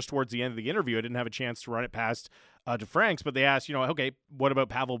in there just towards the end of the interview. I didn't have a chance to run it past to Frank's, but they asked, okay, what about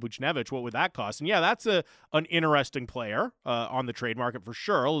Pavel Buchnevich? What would that cost? And yeah, that's an interesting player on the trade market for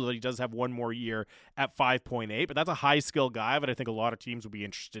sure. Although he does have one more year at 5.8, but that's a high skill guy that I think a lot of teams would be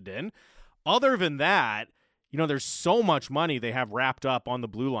interested in. Other than that, there's so much money they have wrapped up on the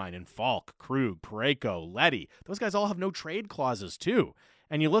blue line in Falk, Krug, Parayko, Leddy. Those guys all have no trade clauses too.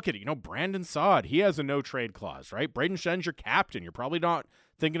 And you look at it, Brandon Saad, he has a no-trade clause, right? Braden Schen's your captain. You're probably not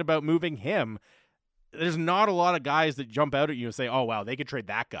thinking about moving him. There's not a lot of guys that jump out at you and say, oh, wow, they could trade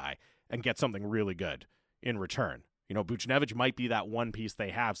that guy and get something really good in return. Buchnevich might be that one piece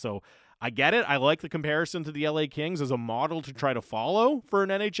they have. So I get it. I like the comparison to the LA Kings as a model to try to follow for an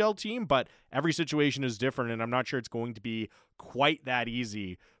NHL team, but every situation is different, and I'm not sure it's going to be quite that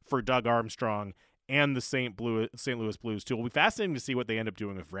easy for Doug Armstrong and the St. Louis Blues, too. It'll be fascinating to see what they end up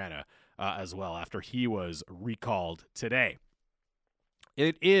doing with Vrana as well after he was recalled today.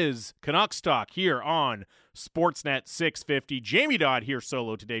 It is Canucks Talk here on Sportsnet 650. Jamie Dodd here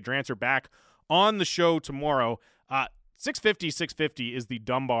solo today. Drancer back on the show tomorrow. 650 is the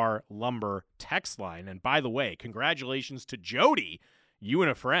Dunbar Lumber text line. And by the way, congratulations to Jody. You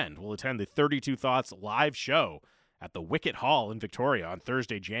and a friend will attend the 32 Thoughts live show at the Wicket Hall in Victoria on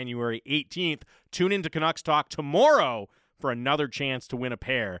Thursday, January 18th. Tune into Canucks Talk tomorrow for another chance to win a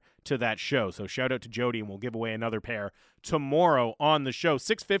pair to that show. So shout out to Jody, and we'll give away another pair tomorrow on the show.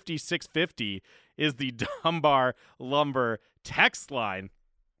 650 is the Dunbar Lumber text line.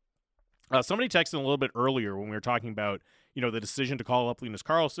 Somebody texted a little bit earlier when we were talking about, the decision to call up Linus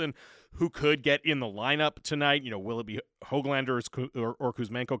Karlsson, who could get in the lineup tonight. Will it be Höglander or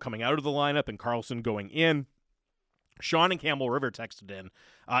Kuzmenko coming out of the lineup and Karlsson going in? Sean and Campbell River texted in,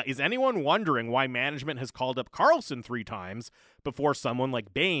 is anyone wondering why management has called up Karlsson 3 times before someone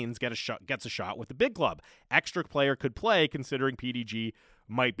like Baines gets a shot with the big club? Extra player could play considering PDG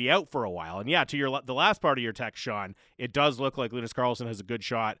might be out for a while. And yeah, to the last part of your text, Sean, it does look like Linus Karlsson has a good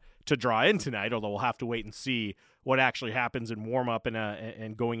shot to draw in tonight, although we'll have to wait and see what actually happens in warm-up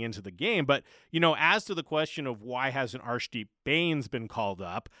and going into the game. But, as to the question of why hasn't Arshdeep Baines been called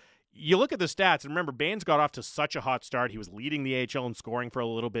up, you look at the stats, and remember, Baines got off to such a hot start. He was leading the AHL in scoring for a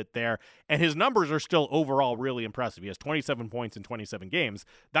little bit there, and his numbers are still overall really impressive. He has 27 points in 27 games.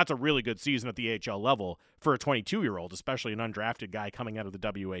 That's a really good season at the AHL level for a 22-year-old, especially an undrafted guy coming out of the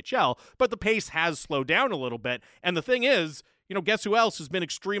WHL. But the pace has slowed down a little bit, and the thing is, guess who else has been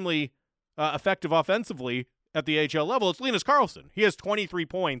extremely effective offensively at the AHL level? It's Linus Karlsson. He has 23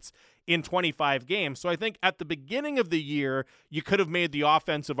 points in 25 games. So I think at the beginning of the year, you could have made the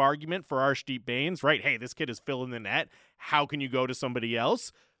offensive argument for Arshdeep Baines, right? Hey, this kid is filling the net. How can you go to somebody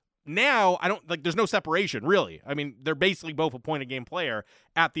else? Now, there's no separation, really. I mean, they're basically both a point-a-game player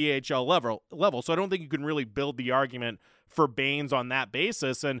at the AHL level. So I don't think you can really build the argument for Baines on that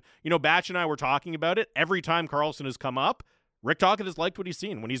basis. And, Batch and I were talking about it. Every time Karlsson has come up, Rick Tocchet has liked what he's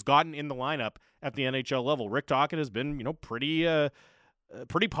seen when he's gotten in the lineup at the NHL level. Rick Tocchet has been,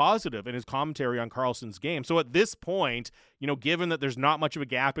 pretty positive in his commentary on Karlsson's game. So at this point, given that there's not much of a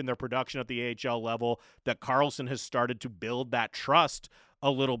gap in their production at the AHL level, that Karlsson has started to build that trust a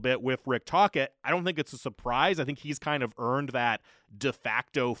little bit with Rick Tocchet, I don't think it's a surprise. I think he's kind of earned that de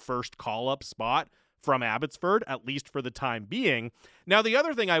facto first call-up spot from Abbotsford, at least for the time being. Now, the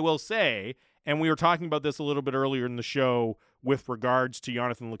other thing I will say, and we were talking about this a little bit earlier in the show with regards to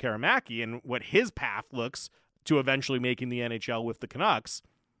Jonathan Lekkerimäki and what his path looks to eventually making the NHL with the Canucks.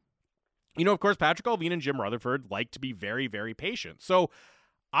 Of course, Patrick Allvin and Jim Rutherford like to be very, very patient. So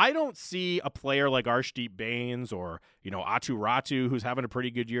I don't see a player like Arshdeep Baines or, Atu Ratu, who's having a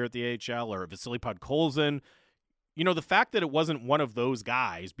pretty good year at the AHL, or Vasily Podkolzin. The fact that it wasn't one of those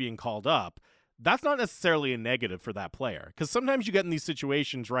guys being called up, that's not necessarily a negative for that player. Because sometimes you get in these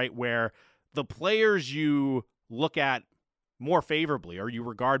situations, right, where the players you look at more favorably or you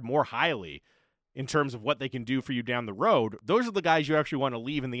regard more highly in terms of what they can do for you down the road, those are the guys you actually want to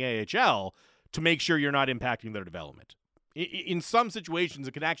leave in the AHL to make sure you're not impacting their development. In some situations,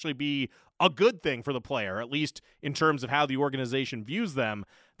 it can actually be a good thing for the player, at least in terms of how the organization views them,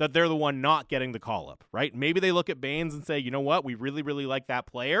 that they're the one not getting the call-up, right? Maybe they look at Baines and say, you know what, we really, really like that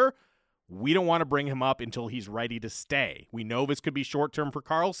player. We don't want to bring him up until he's ready to stay. We know this could be short-term for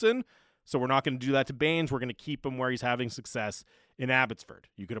Karlsson, so we're not going to do that to Baines. We're going to keep him where he's having success in Abbotsford.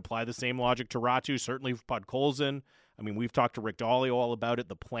 You could apply the same logic to Ratu, certainly with Podkolzin. I mean, we've talked to Rick Dahlio all about it.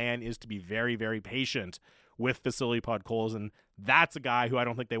 The plan is to be very, very patient with Vasily Podkolzin. That's a guy who I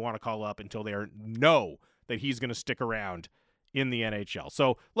don't think they want to call up until they know that he's going to stick around in the NHL.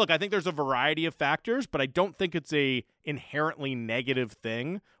 So, look, I think there's a variety of factors, but I don't think it's a inherently negative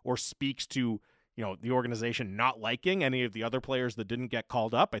thing or speaks to, the organization not liking any of the other players that didn't get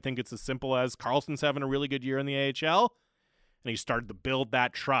called up. I think it's as simple as Karlsson's having a really good year in the AHL, and he started to build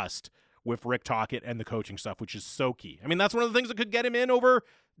that trust with Rick Tocchet and the coaching stuff, which is so key. I mean, that's one of the things that could get him in over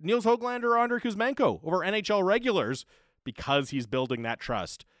Niels Höglander or Andrei Kuzmenko, over NHL regulars, because he's building that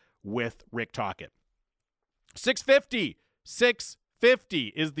trust with Rick Tocchet. 650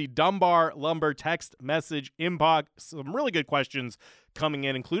 is the Dunbar Lumber text message inbox. Some really good questions coming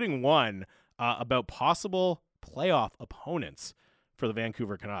in, including one about possible playoff opponents for the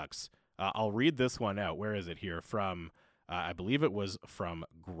Vancouver Canucks. I'll read this one out. Where is it here? From, I believe it was from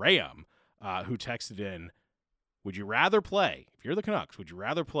Graham, who texted in, would you rather play, if you're the Canucks, would you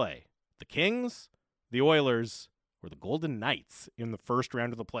rather play the Kings, the Oilers, or the Golden Knights in the first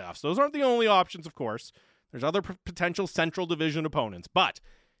round of the playoffs? Those aren't the only options, of course. There's other potential Central Division opponents, but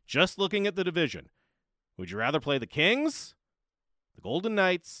just looking at the division, would you rather play the Kings, the Golden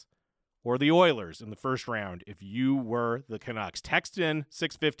Knights, or the Oilers in the first round if you were the Canucks? Text in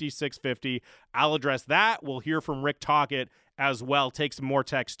 650. I'll address that. We'll hear from Rick Tocchet as well. Take some more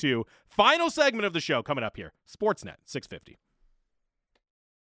text too. Final segment of the show coming up here. Sportsnet 650.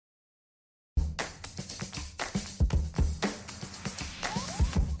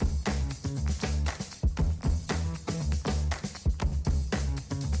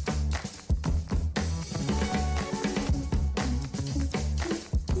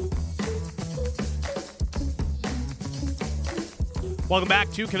 Welcome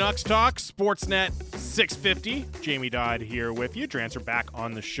back to Canucks Talk, Sportsnet 650. Jamie Dodd here with you. Drance are back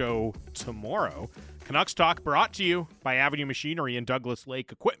on the show tomorrow. Canucks Talk brought to you by Avenue Machinery and Douglas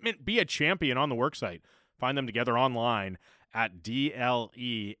Lake Equipment. Be a champion on the worksite. Find them together online at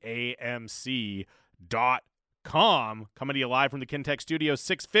dleamc.com. Coming to you live from the Kintech Studio.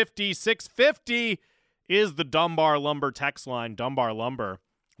 650 is the Dunbar Lumber text line. Dunbar Lumber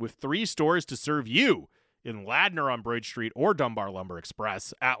with 3 stores to serve you in Ladner on Bridge Street, or Dunbar Lumber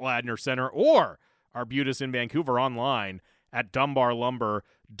Express at Ladner Center, or Arbutus in Vancouver online at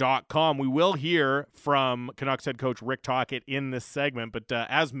dunbarlumber.com. We will hear from Canucks head coach Rick Tocchet in this segment, but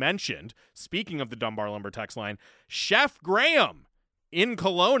as mentioned, speaking of the Dunbar Lumber text line, Chef Graham in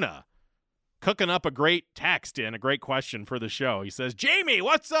Kelowna cooking up a great text and a great question for the show. He says, Jamie,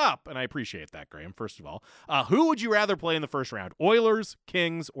 what's up? And I appreciate that, Graham, first of all. Who would you rather play in the first round, Oilers,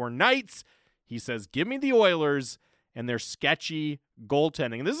 Kings, or Knights? He says, give me the Oilers and their sketchy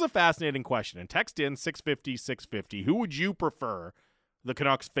goaltending. And this is a fascinating question. And text in 650. Who would you prefer the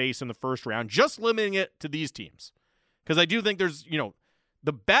Canucks face in the first round? Just limiting it to these teams. Because I do think there's,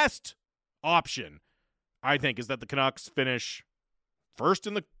 the best option, I think, is that the Canucks finish first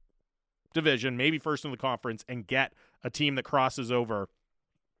in the division, maybe first in the conference, and get a team that crosses over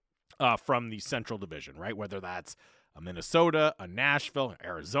from the Central Division, right? Whether that's a Minnesota, a Nashville,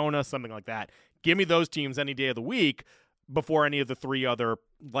 Arizona, something like that. Give me those teams any day of the week before any of the 3 other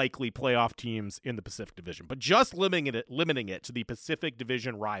likely playoff teams in the Pacific Division. But just limiting it to the Pacific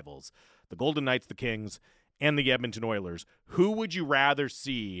Division rivals, the Golden Knights, the Kings, and the Edmonton Oilers, who would you rather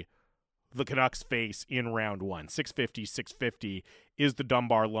see the Canucks face in round 1? 650 is the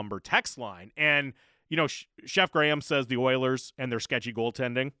Dunbar Lumber text line. And, Chef Graham says the Oilers and their sketchy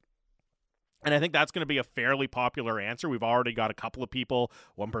goaltending. And I think that's going to be a fairly popular answer. We've already got a couple of people.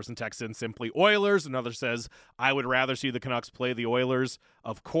 One person texts in simply Oilers. Another says, I would rather see the Canucks play the Oilers.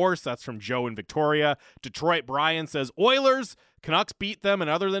 Of course, that's from Joe in Victoria. Detroit Brian says, Oilers. Canucks beat them, and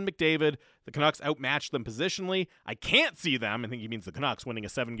other than McDavid, the Canucks outmatched them positionally. I can't see them, I think he means the Canucks, winning a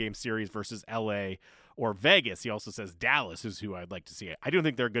 7-game series versus LA or Vegas. He also says Dallas is who I'd like to see. I don't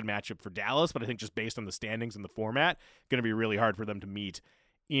think they're a good matchup for Dallas, but I think just based on the standings and the format, going to be really hard for them to meet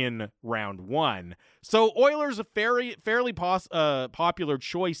in round 1. So Oilers a fairly popular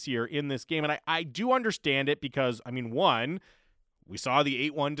choice here in this game, and I do understand it because, one, we saw the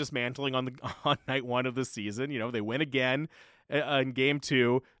 8-1 dismantling on night 1 of the season. They win again in game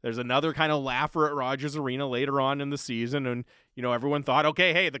 2. There's another kind of laugher at Rogers Arena later on in the season, and everyone thought,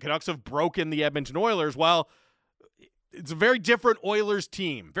 okay, hey, the Canucks have broken the Edmonton Oilers. Well, it's a very different Oilers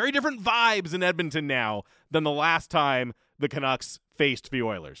team, very different vibes in Edmonton now than the last time the Canucks faced the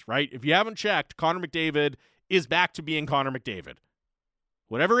Oilers, right? If you haven't checked, Connor McDavid is back to being Connor McDavid.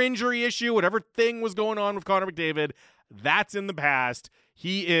 Whatever injury issue, whatever thing was going on with Connor McDavid, that's in the past.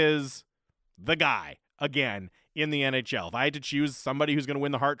 He is the guy again in the NHL. If I had to choose somebody who's going to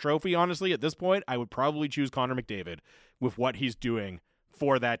win the Hart Trophy, honestly, at this point, I would probably choose Connor McDavid with what he's doing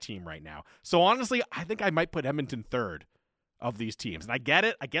for that team right now. So honestly, I think I might put Edmonton third of these teams. And I get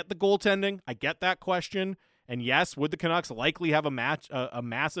it. I get the goaltending. I get that question. And yes, would the Canucks likely have a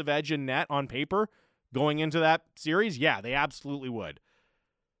massive edge in net on paper going into that series? Yeah, they absolutely would.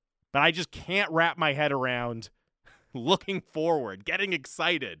 But I just can't wrap my head around looking forward, getting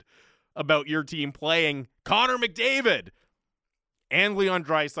excited about your team playing Connor McDavid and Leon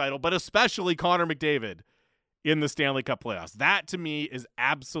Draisaitl, but especially Connor McDavid in the Stanley Cup playoffs. That, to me, is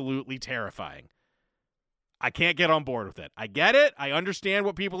absolutely terrifying. I can't get on board with it. I get it. I understand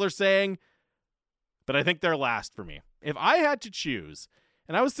what people are saying, but I think they're last for me. If I had to choose,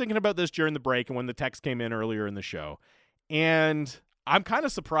 and I was thinking about this during the break and when the text came in earlier in the show, and I'm kind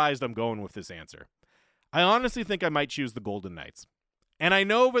of surprised I'm going with this answer. I honestly think I might choose the Golden Knights. And I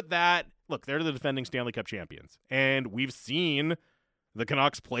know that, look, they're the defending Stanley Cup champions, and we've seen the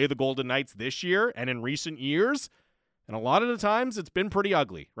Canucks play the Golden Knights this year and in recent years, and a lot of the times it's been pretty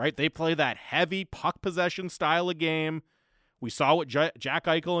ugly, right? They play that heavy puck possession style of game. We saw what Jack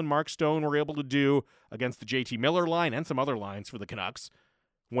Eichel and Mark Stone were able to do against the JT Miller line and some other lines for the Canucks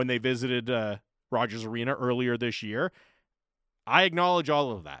when they visited Rogers Arena earlier this year. I acknowledge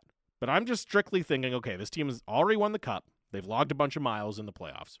all of that, but I'm just strictly thinking, okay, this team has already won the Cup. They've logged a bunch of miles in the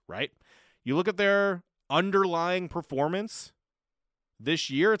playoffs, right? You look at their underlying performance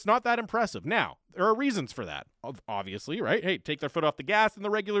this year, it's not that impressive. Now, there are reasons for that, obviously, right? Hey, take their foot off the gas in the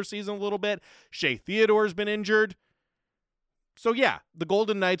regular season a little bit. Shea Theodore's been injured. So, yeah, the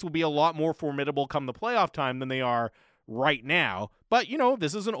Golden Knights will be a lot more formidable come the playoff time than they are right now. But,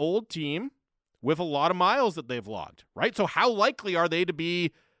 this is an old team with a lot of miles that they've logged, right? So how likely are they to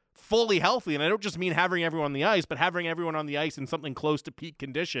be fully healthy? And I don't just mean having everyone on the ice, but having everyone on the ice in something close to peak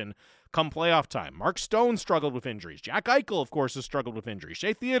condition come playoff time. Mark Stone struggled with injuries. Jack Eichel, of course, has struggled with injuries.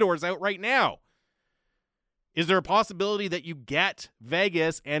 Shea Theodore's out right now. Is there a possibility that you get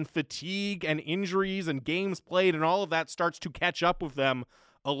Vegas and fatigue and injuries and games played and all of that starts to catch up with them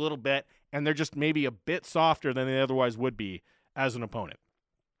a little bit, and they're just maybe a bit softer than they otherwise would be as an opponent?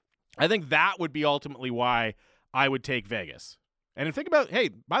 I think that would be ultimately why I would take Vegas. And think about, hey,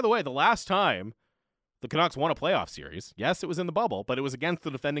 by the way, the last time the Canucks won a playoff series, yes, it was in the bubble, but it was against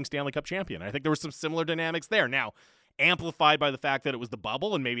the defending Stanley Cup champion. I think there were some similar dynamics there. Now, amplified by the fact that it was the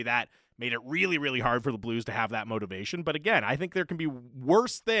bubble, and maybe that made it really, really hard for the Blues to have that motivation. But again, I think there can be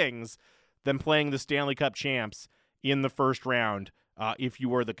worse things than playing the Stanley Cup champs in the first round if you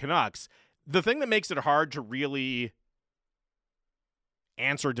were the Canucks. The thing that makes it hard to really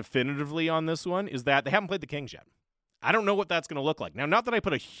answer definitively on this one is that they haven't played the Kings yet. I don't know what that's going to look like. Now, not that I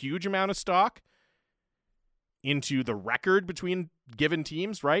put a huge amount of stock into the record between given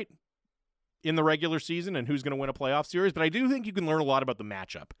teams, right, in the regular season and who's going to win a playoff series, but I do think you can learn a lot about the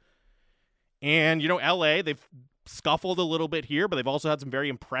matchup. And, LA, they've scuffled a little bit here, but they've also had some very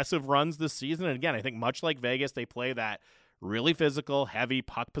impressive runs this season. And again, I think much like Vegas, they play that really physical, heavy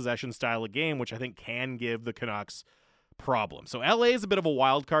puck possession style of game, which I think can give the Canucks problems. So LA is a bit of a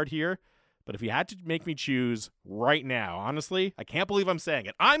wild card here. But if you had to make me choose right now, honestly, I can't believe I'm saying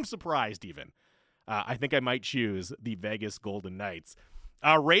it. I'm surprised even. I think I might choose the Vegas Golden Knights.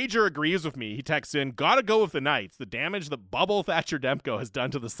 Rager agrees with me. He texts in, gotta go with the Knights. The damage that Bubble Thatcher Demko has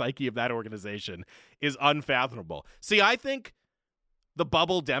done to the psyche of that organization is unfathomable. See, I think the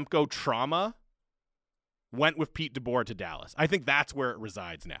Bubble Demko trauma went with Pete DeBoer to Dallas. I think that's where it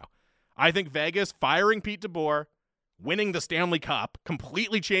resides now. I think Vegas firing Pete DeBoer, winning the Stanley Cup,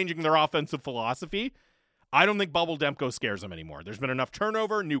 completely changing their offensive philosophy. I don't think Bubble Demko scares them anymore. There's been enough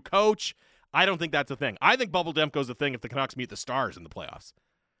turnover, new coach. I don't think that's a thing. I think Bubble Demko's a thing if the Canucks meet the Stars in the playoffs.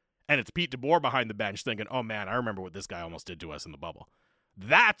 And it's Pete DeBoer behind the bench thinking, oh man, I remember what this guy almost did to us in the bubble.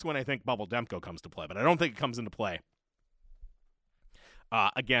 That's when I think Bubble Demko comes to play. But I don't think it comes into play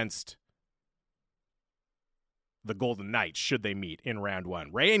against the Golden Knights should they meet in round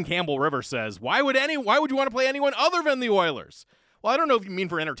one. Ray in Campbell River says, why would you want to play anyone other than the Oilers? Well, I don't know if you mean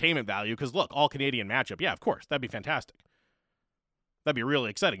for entertainment value, because look, all Canadian matchup. Yeah, of course. That'd be fantastic. That'd be really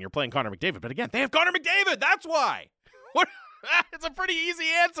exciting. You're playing Connor McDavid. But again, they have Connor McDavid. That's why. It's a pretty easy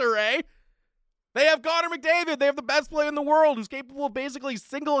answer, Ray. They have Connor McDavid. They have the best player in the world who's capable of basically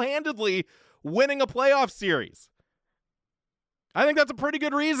single-handedly winning a playoff series. I think that's a pretty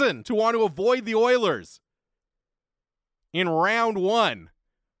good reason to want to avoid the Oilers in round one.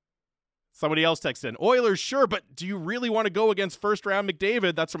 Somebody else texts in, Oilers, sure, but do you really want to go against first-round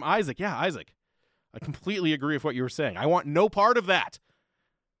McDavid? That's from Isaac. Yeah, Isaac. I completely agree with what you were saying. I want no part of that.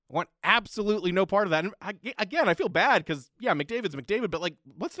 I want absolutely no part of that. And again, I feel bad because, yeah, McDavid's McDavid, but,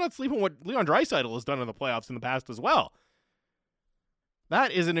 let's not sleep on what Leon Draisaitl has done in the playoffs in the past as well.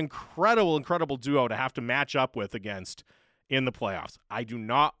 That is an incredible, incredible duo to have to match up with against in the playoffs. I do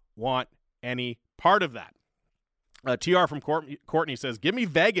not want any part of that. TR from Courtney says, give me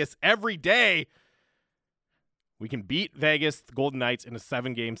Vegas every day. We can beat Vegas, the Golden Knights, in a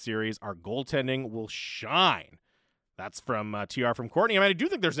 7-game series. Our goaltending will shine. That's from TR from Courtney. I mean, I do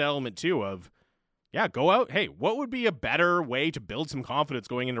think there's an element, too, of, yeah, go out. Hey, what would be a better way to build some confidence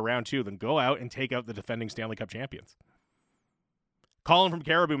going into round 2 than go out and take out the defending Stanley Cup champions? Colin from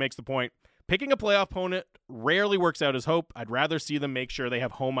Caribou makes the point, picking a playoff opponent rarely works out as hope. I'd rather see them make sure they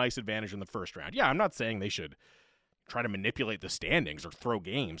have home ice advantage in the first round. Yeah, I'm not saying they should try to manipulate the standings or throw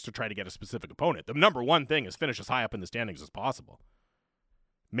games to try to get a specific opponent. The number one thing is finish as high up in the standings as possible.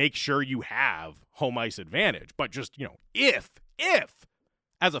 Make sure you have home ice advantage. But just, if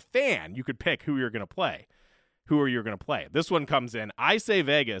as a fan, you could pick who you're going to play, This one comes in. I say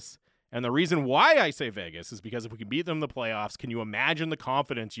Vegas, and the reason why I say Vegas is because if we can beat them in the playoffs, can you imagine the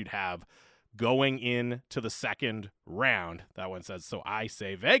confidence you'd have going into the second round? That one says, so I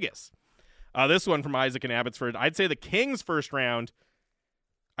say Vegas. This one from Isaac in Abbotsford. I'd say the Kings first round.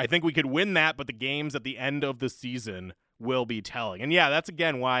 I think we could win that, but the games at the end of the season will be telling. And yeah, that's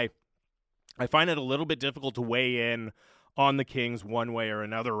again why I find it a little bit difficult to weigh in on the Kings one way or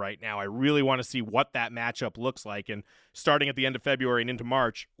another right now. I really want to see what that matchup looks like. And starting at the end of February and into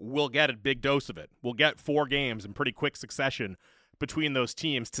March, we'll get a big dose of it. We'll get 4 games in pretty quick succession between those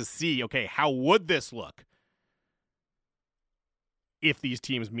teams to see, okay, how would this look if these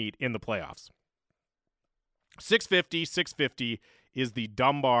teams meet in the playoffs? 650 is the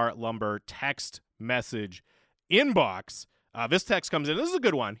Dunbar Lumber text message inbox. This text comes in. This is a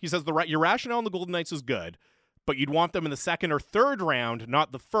good one. He says, your rationale on the Golden Knights is good, but you'd want them in the second or third round,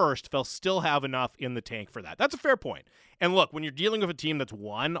 not the first. They'll still have enough in the tank for that. That's a fair point. And look, when you're dealing with a team that's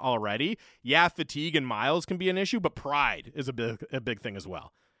won already, yeah, fatigue and miles can be an issue, but pride is a big thing as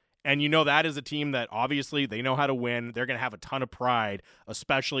well. And that is a team that obviously they know how to win. They're going to have a ton of pride,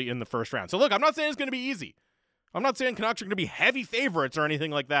 especially in the first round. So look, I'm not saying it's going to be easy. I'm not saying Canucks are going to be heavy favorites or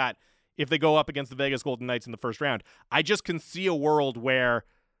anything like that if they go up against the Vegas Golden Knights in the first round. I just can see a world where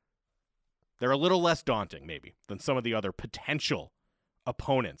they're a little less daunting maybe than some of the other potential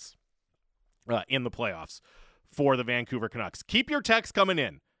opponents in the playoffs for the Vancouver Canucks. Keep your texts coming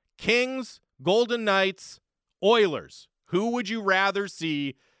in. Kings, Golden Knights, Oilers. Who would you rather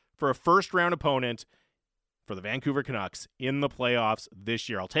see for a first-round opponent for the Vancouver Canucks in the playoffs this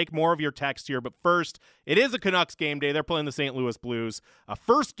year? I'll take more of your text here, but first, it is a Canucks game day. They're playing the St. Louis Blues, a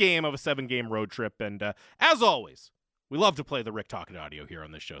first game of a 7-game road trip, and as always, we love to play the Rick Talking audio here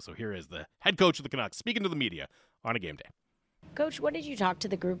on this show, so here is the head coach of the Canucks speaking to the media on a game day. Coach, what did you talk to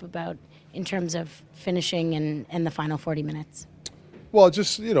the group about in terms of finishing and the final 40 minutes? Well,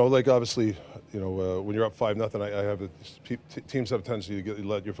 just, obviously, when you're up 5-0, I have teams have a tendency to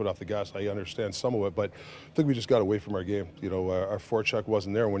let your foot off the gas. I understand some of it, but I think we just got away from our game. Our forecheck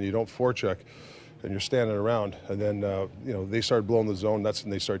wasn't there. When you don't forecheck and you're standing around, and then, they started blowing the zone, that's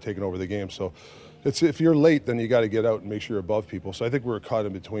when they start taking over the game. So if you're late, then you got to get out and make sure you're above people. So I think we were caught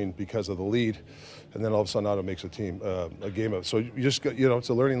in between because of the lead, and then all of a sudden out it makes a game of. So you just got, it's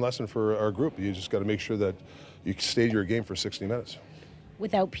a learning lesson for our group. You just got to make sure that you stayed your game for 60 minutes.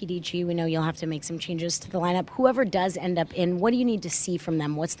 Without PDG, we know you'll have to make some changes to the lineup. Whoever does end up in, what do you need to see from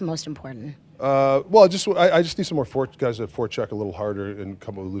them? What's the most important? I just need some more guys that forecheck a little harder and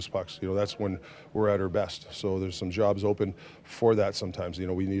come up with loose pucks. That's when we're at our best. So there's some jobs open for that sometimes.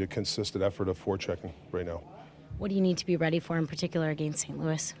 We need a consistent effort of forechecking right now. What do you need to be ready for in particular against St.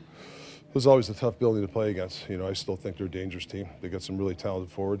 Louis? It was always a tough building to play against. I still think they're a dangerous team. They got some really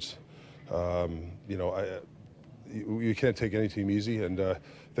talented forwards. You can't take any team easy, and I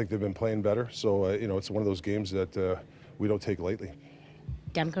think they've been playing better. So, it's one of those games that we don't take lightly.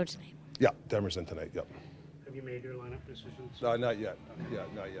 Demko tonight? Yeah, Demmer's in tonight, yep. Have you made your lineup decisions? Not yet. Yeah,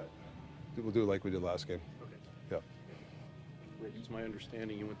 not yet. We'll do it like we did last game. Okay. Yeah. Rick, it's my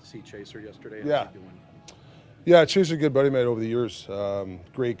understanding you went to see Chaser yesterday. Yeah. How's he doing? Yeah, Chaser's a good buddy of mine over the years.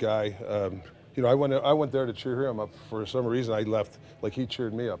 Great guy. I went there to cheer him up. For some reason, I left like he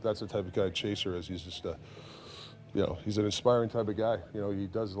cheered me up. That's the type of guy Chaser is. He's just he's an inspiring type of guy. He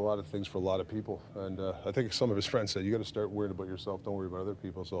does a lot of things for a lot of people. And I think some of his friends said, you got to start worrying about yourself. Don't worry about other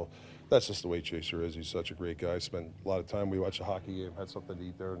people. So that's just the way Chaser is. He's such a great guy. Spent a lot of time. We watched a hockey game, had something to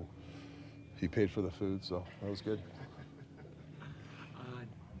eat there, and he paid for the food. So that was good.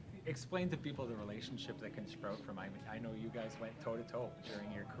 Explain to people the relationship that can sprout from. I know you guys went toe-to-toe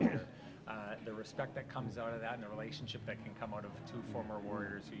during your career. The respect that comes out of that and the relationship that can come out of two former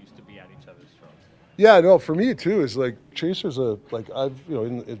Warriors who used to be at each other's throats. Yeah, no, for me too is like Chaser's I've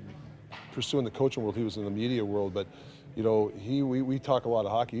in pursuing the coaching world, he was in the media world, but we talk a lot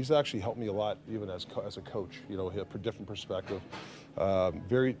of hockey. He's actually helped me a lot, even as a coach. He had a different perspective.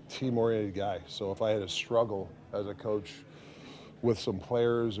 Very team-oriented guy. So if I had a struggle as a coach with some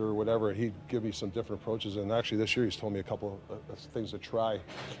players or whatever, he'd give me some different approaches. And actually, this year he's told me a couple of things to try.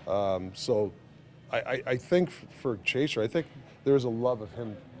 So I think for Chaser, I think there's a love of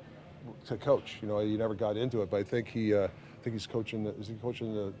him to coach. He never got into it, but I think he's coaching. Is he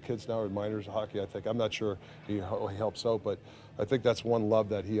coaching the kids now in minors hockey? I'm not sure. He helps out, but I think that's one love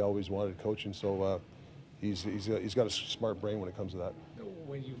that he always wanted coaching. So he's got a smart brain when it comes to that.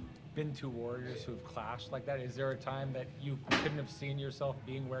 When you've been two Warriors who've clashed like that, is there a time that you couldn't have seen yourself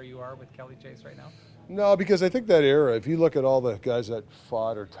being where you are with Kelly Chase right now? No, because I think that era, if you look at all the guys that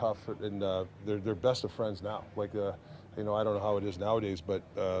fought are tough, and they're best of friends now. Like, I don't know how it is nowadays, but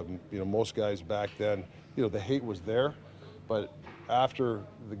most guys back then, the hate was there, but after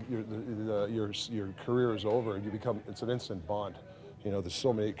your career is over, it's an instant bond. There's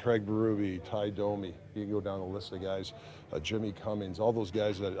so many, Craig Berube, Ty Domi, you can go down the list of guys, Jimmy Cummings, all those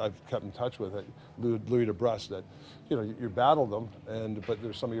guys that I've kept in touch with, Louis DeBrusk, that, you battled them, but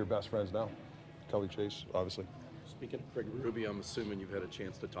they're some of your best friends now. Kelly Chase, obviously. Speaking of Craig Berube, I'm assuming you've had a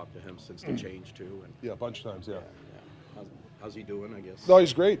chance to talk to him since the change too. And yeah, a bunch of times, yeah. How's he doing, I guess? No,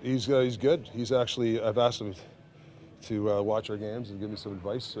 he's great. He's good. He's actually, I've asked him to watch our games and give me some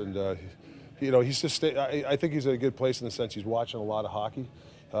advice, and he's just. I think he's in a good place in the sense he's watching a lot of hockey,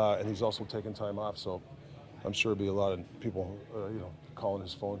 and he's also taking time off. So I'm sure there'll be a lot of people, calling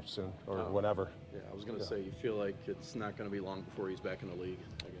his phone soon or whenever. Yeah, I was going to say, you feel like it's not going to be long before he's back in the league,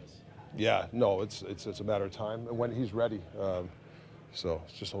 I guess. Yeah, no, it's a matter of time and when he's ready. So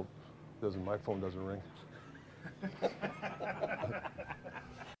just hope my phone doesn't ring.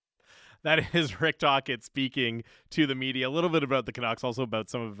 That is Rick Tocchet speaking to the media. A little bit about the Canucks, also about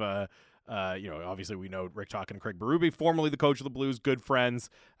some of, obviously we know Rick Tocchet and Craig Berube, formerly the coach of the Blues, good friends.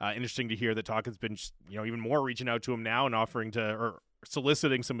 Interesting to hear that Tocchet's been, even more reaching out to him now and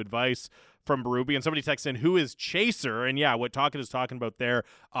soliciting some advice from Berube. And somebody texts in, who is Chaser? And yeah, what Tocchet is talking about there,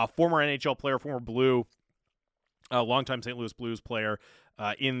 former NHL player, former Blue, longtime St. Louis Blues player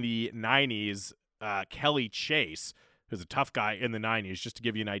in the 90s, Kelly Chase, who's a tough guy in the 90s. Just to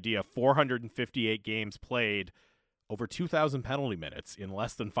give you an idea, 458 games played, over 2,000 penalty minutes in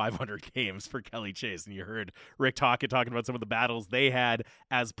less than 500 games for Kelly Chase. And you heard Rick Tocchet talking about some of the battles they had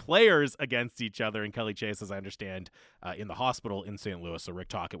as players against each other. And Kelly Chase, as I understand, in the hospital in St. Louis. So Rick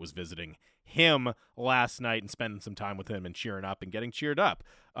Tocchet was visiting him last night and spending some time with him and cheering up and getting cheered up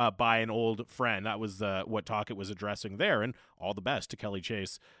by an old friend. That was what Tocchet was addressing there. And all the best to Kelly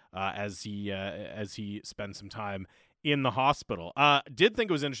Chase as he spends some time in the hospital. Did think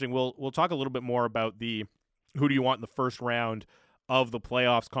it was interesting. We'll talk a little bit more about the who do you want in the first round of the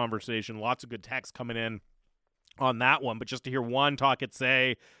playoffs conversation. Lots of good texts coming in on that one. But just to hear one Tocchet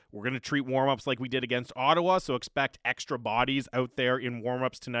say, we're going to treat warm-ups like we did against Ottawa, so expect extra bodies out there in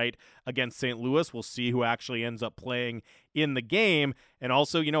warm-ups tonight against St. Louis. We'll see who actually ends up playing in the game. And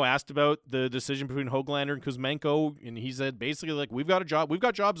also, asked about the decision between Höglander and Kuzmenko, and he said basically, like, we've got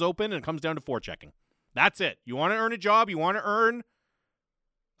jobs open, and it comes down to forechecking. That's it. You want to earn a job, you want to earn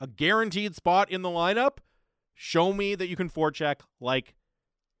a guaranteed spot in the lineup, show me that you can forecheck like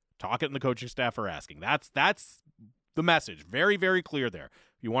Tocchet and the coaching staff are asking. That's the message. Very, very clear there.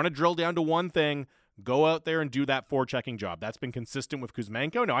 If you want to drill down to one thing, go out there and do that forechecking job. That's been consistent with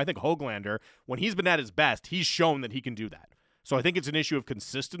Kuzmenko. No, I think Höglander, when he's been at his best, he's shown that he can do that. So I think it's an issue of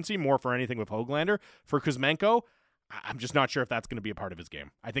consistency more for anything with Höglander. For Kuzmenko, I'm just not sure if that's going to be a part of his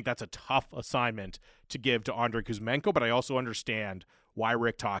game. I think that's a tough assignment to give to Andrei Kuzmenko, but I also understand why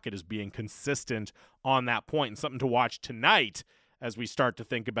Rick Tocchet is being consistent on that point, and something to watch tonight as we start to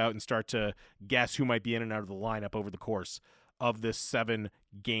think about and start to guess who might be in and out of the lineup over the course of this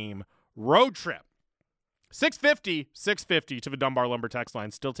 7-game road trip. 650 to the Dunbar Lumber text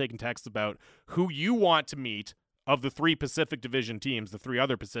line. Still taking texts about who you want to meet of the 3 Pacific Division teams, the 3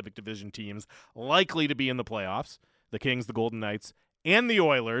 other Pacific Division teams likely to be in the playoffs, the Kings, the Golden Knights, and the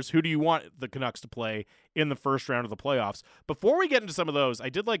Oilers. Who do you want the Canucks to play in the first round of the playoffs? Before we get into some of those, I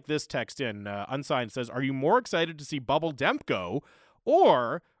did like this text in. Unsigned says, are you more excited to see Bubble Demko,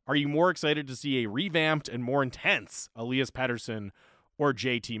 or are you more excited to see a revamped and more intense Elias Pettersson or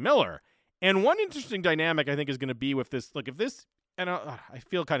JT Miller? And one interesting dynamic I think is going to be with this, like if this, and I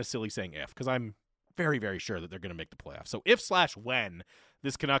feel kind of silly saying if, because I'm very, very sure that they're going to make the playoffs. So if/when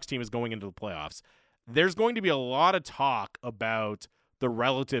this Canucks team is going into the playoffs, there's going to be a lot of talk about the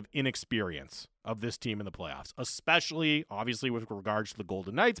relative inexperience of this team in the playoffs, especially, obviously, with regards to the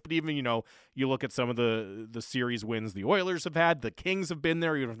Golden Knights. But even, you look at some of the series wins the Oilers have had. The Kings have been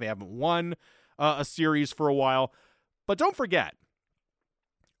there, even if they haven't won a series for a while. But don't forget,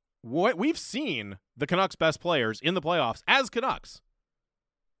 what we've seen the Canucks' best players in the playoffs as Canucks.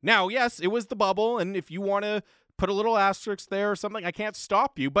 Now, yes, it was the bubble, and if you want to put a little asterisk there or something, I can't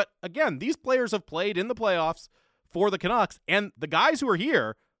stop you. But again, these players have played in the playoffs for the Canucks, and the guys who are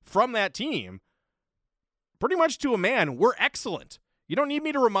here from that team, pretty much to a man, were excellent. You don't need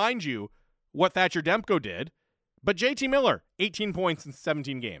me to remind you what Thatcher Demko did, but JT Miller, 18 points in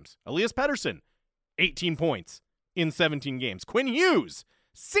 17 games. Elias Pettersson, 18 points in 17 games. Quinn Hughes,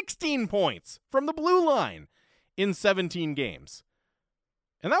 16 points from the blue line in 17 games.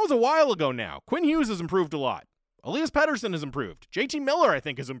 And that was a while ago now. Quinn Hughes has improved a lot. Elias Pettersson has improved. JT Miller, I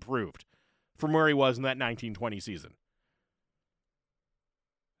think, has improved from where he was in that 19-20 season.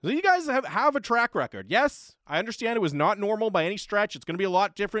 So you guys have a track record. Yes, I understand it was not normal by any stretch. It's going to be a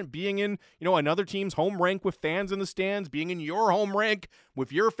lot different being in, another team's home rink with fans in the stands, being in your home rink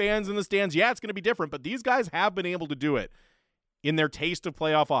with your fans in the stands. Yeah, it's going to be different, but these guys have been able to do it in their taste of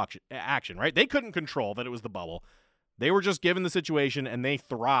playoff action, right? They couldn't control that it was the bubble. They were just given the situation, and they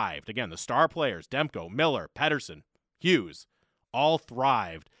thrived. Again, the star players, Demko, Miller, Pettersson, Hughes, all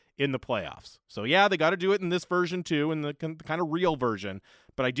thrived in the playoffs. So, yeah, they got to do it in this version, too, in the kind of real version.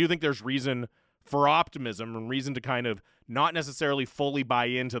 But I do think there's reason for optimism and reason to kind of not necessarily fully buy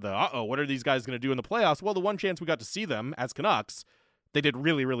into the, what are these guys going to do in the playoffs? Well, the one chance we got to see them as Canucks, they did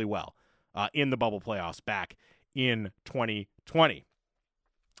really, really well in the bubble playoffs back in 2020.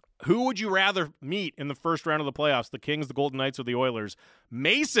 Who would you rather meet in the first round of the playoffs, the Kings, the Golden Knights, or the Oilers?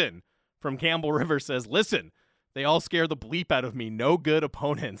 Mason from Campbell River says, listen, they all scare the bleep out of me. No good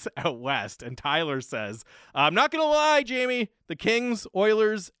opponents out west. And Tyler says, I'm not going to lie, Jamie. The Kings,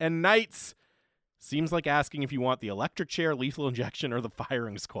 Oilers, and Knights seems like asking if you want the electric chair, lethal injection, or the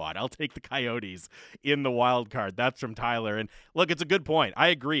firing squad. I'll take the Coyotes in the wild card. That's from Tyler. And look, it's a good point. I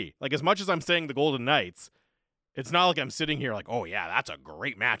agree. Like, as much as I'm saying the Golden Knights, it's not like I'm sitting here like, oh, yeah, that's a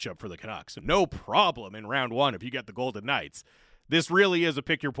great matchup for the Canucks. No problem in round one if you get the Golden Knights. This really is a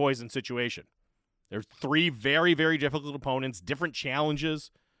pick-your-poison situation. There's three very, very difficult opponents, different challenges,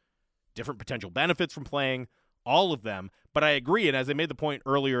 different potential benefits from playing, all of them. But I agree, and as I made the point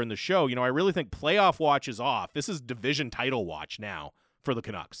earlier in the show, I really think playoff watch is off. This is division title watch now for the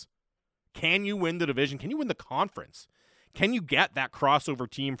Canucks. Can you win the division? Can you win the conference? Can you get that crossover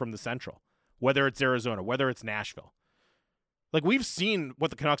team from the Central? Whether it's Arizona, whether it's Nashville. Like, we've seen what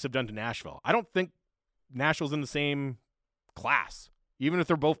the Canucks have done to Nashville. I don't think Nashville's in the same class. Even if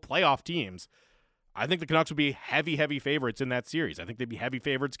they're both playoff teams, I think the Canucks would be heavy, heavy favorites in that series. I think they'd be heavy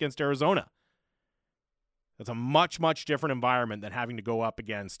favorites against Arizona. That's a much, much different environment than having to go up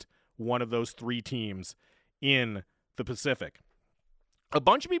against one of those three teams in the Pacific. A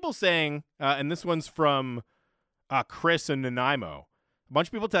bunch of people saying, and this one's from Chris and Nanaimo, a bunch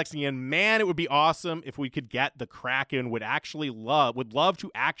of people texting in, man, it would be awesome if we could get the Kraken would love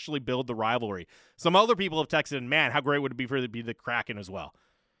to actually build the rivalry. Some other people have texted in, man, how great would it be for it to be the Kraken as well?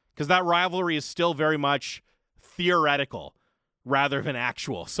 Because that rivalry is still very much theoretical rather than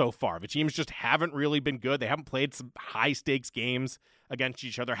actual so far. The teams just haven't really been good. They haven't played some high-stakes games against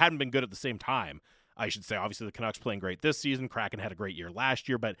each other, hadn't been good at the same time. I should say, obviously, the Canucks playing great this season. Kraken had a great year last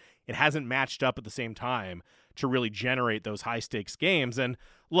year, but it hasn't matched up at the same time to really generate those high-stakes games. And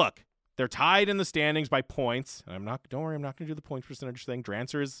look, they're tied in the standings by points. And don't worry, I'm not going to do the points percentage thing.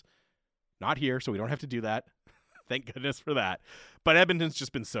 Drancer is not here, so we don't have to do that. Thank goodness for that. But Edmonton's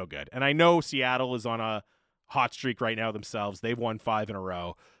just been so good. And I know Seattle is on a hot streak right now themselves. They've won 5 in a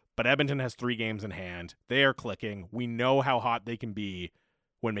row. But Edmonton has 3 games in hand. They are clicking. We know how hot they can be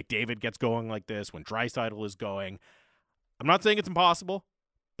when McDavid gets going like this, when Draisaitl is going. I'm not saying it's impossible,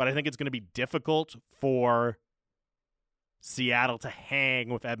 but I think it's going to be difficult for Seattle to hang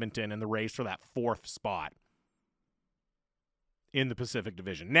with Edmonton in the race for that 4th spot in the Pacific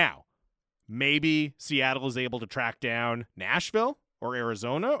Division. Now, maybe Seattle is able to track down Nashville or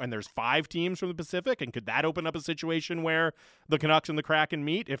Arizona, and there's 5 teams from the Pacific, and could that open up a situation where the Canucks and the Kraken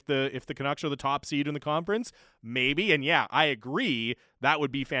meet if the Canucks are the top seed in the conference? Maybe, and yeah, I agree, that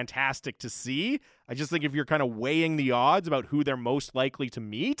would be fantastic to see. I just think if you're kind of weighing the odds about who they're most likely to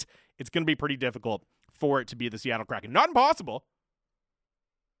meet, it's going to be pretty difficult for it to be the Seattle Kraken. Not impossible,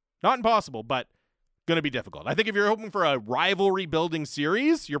 but going to be difficult. I think if you're hoping for a rivalry-building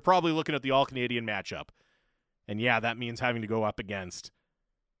series, you're probably looking at the All-Canadian matchup. And yeah, that means having to go up against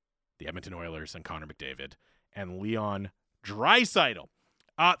the Edmonton Oilers and Connor McDavid and Leon Draisaitl.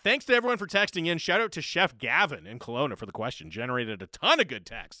 Thanks to everyone for texting in. Shout out to Chef Gavin in Kelowna for the question. Generated a ton of good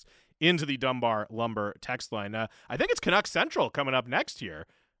texts into the Dunbar Lumber text line. I think it's Canucks Central coming up next here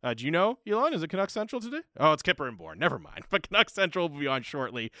Do you know, Elon? Is it Canucks Central today? Oh, it's Kipper and Bourne. Never mind. But Canucks Central will be on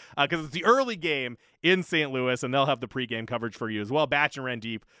shortly because it's the early game in St. Louis, and they'll have the pregame coverage for you as well. Batchelor and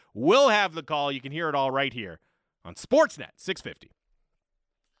Deep will have the call. You can hear it all right here on Sportsnet 650.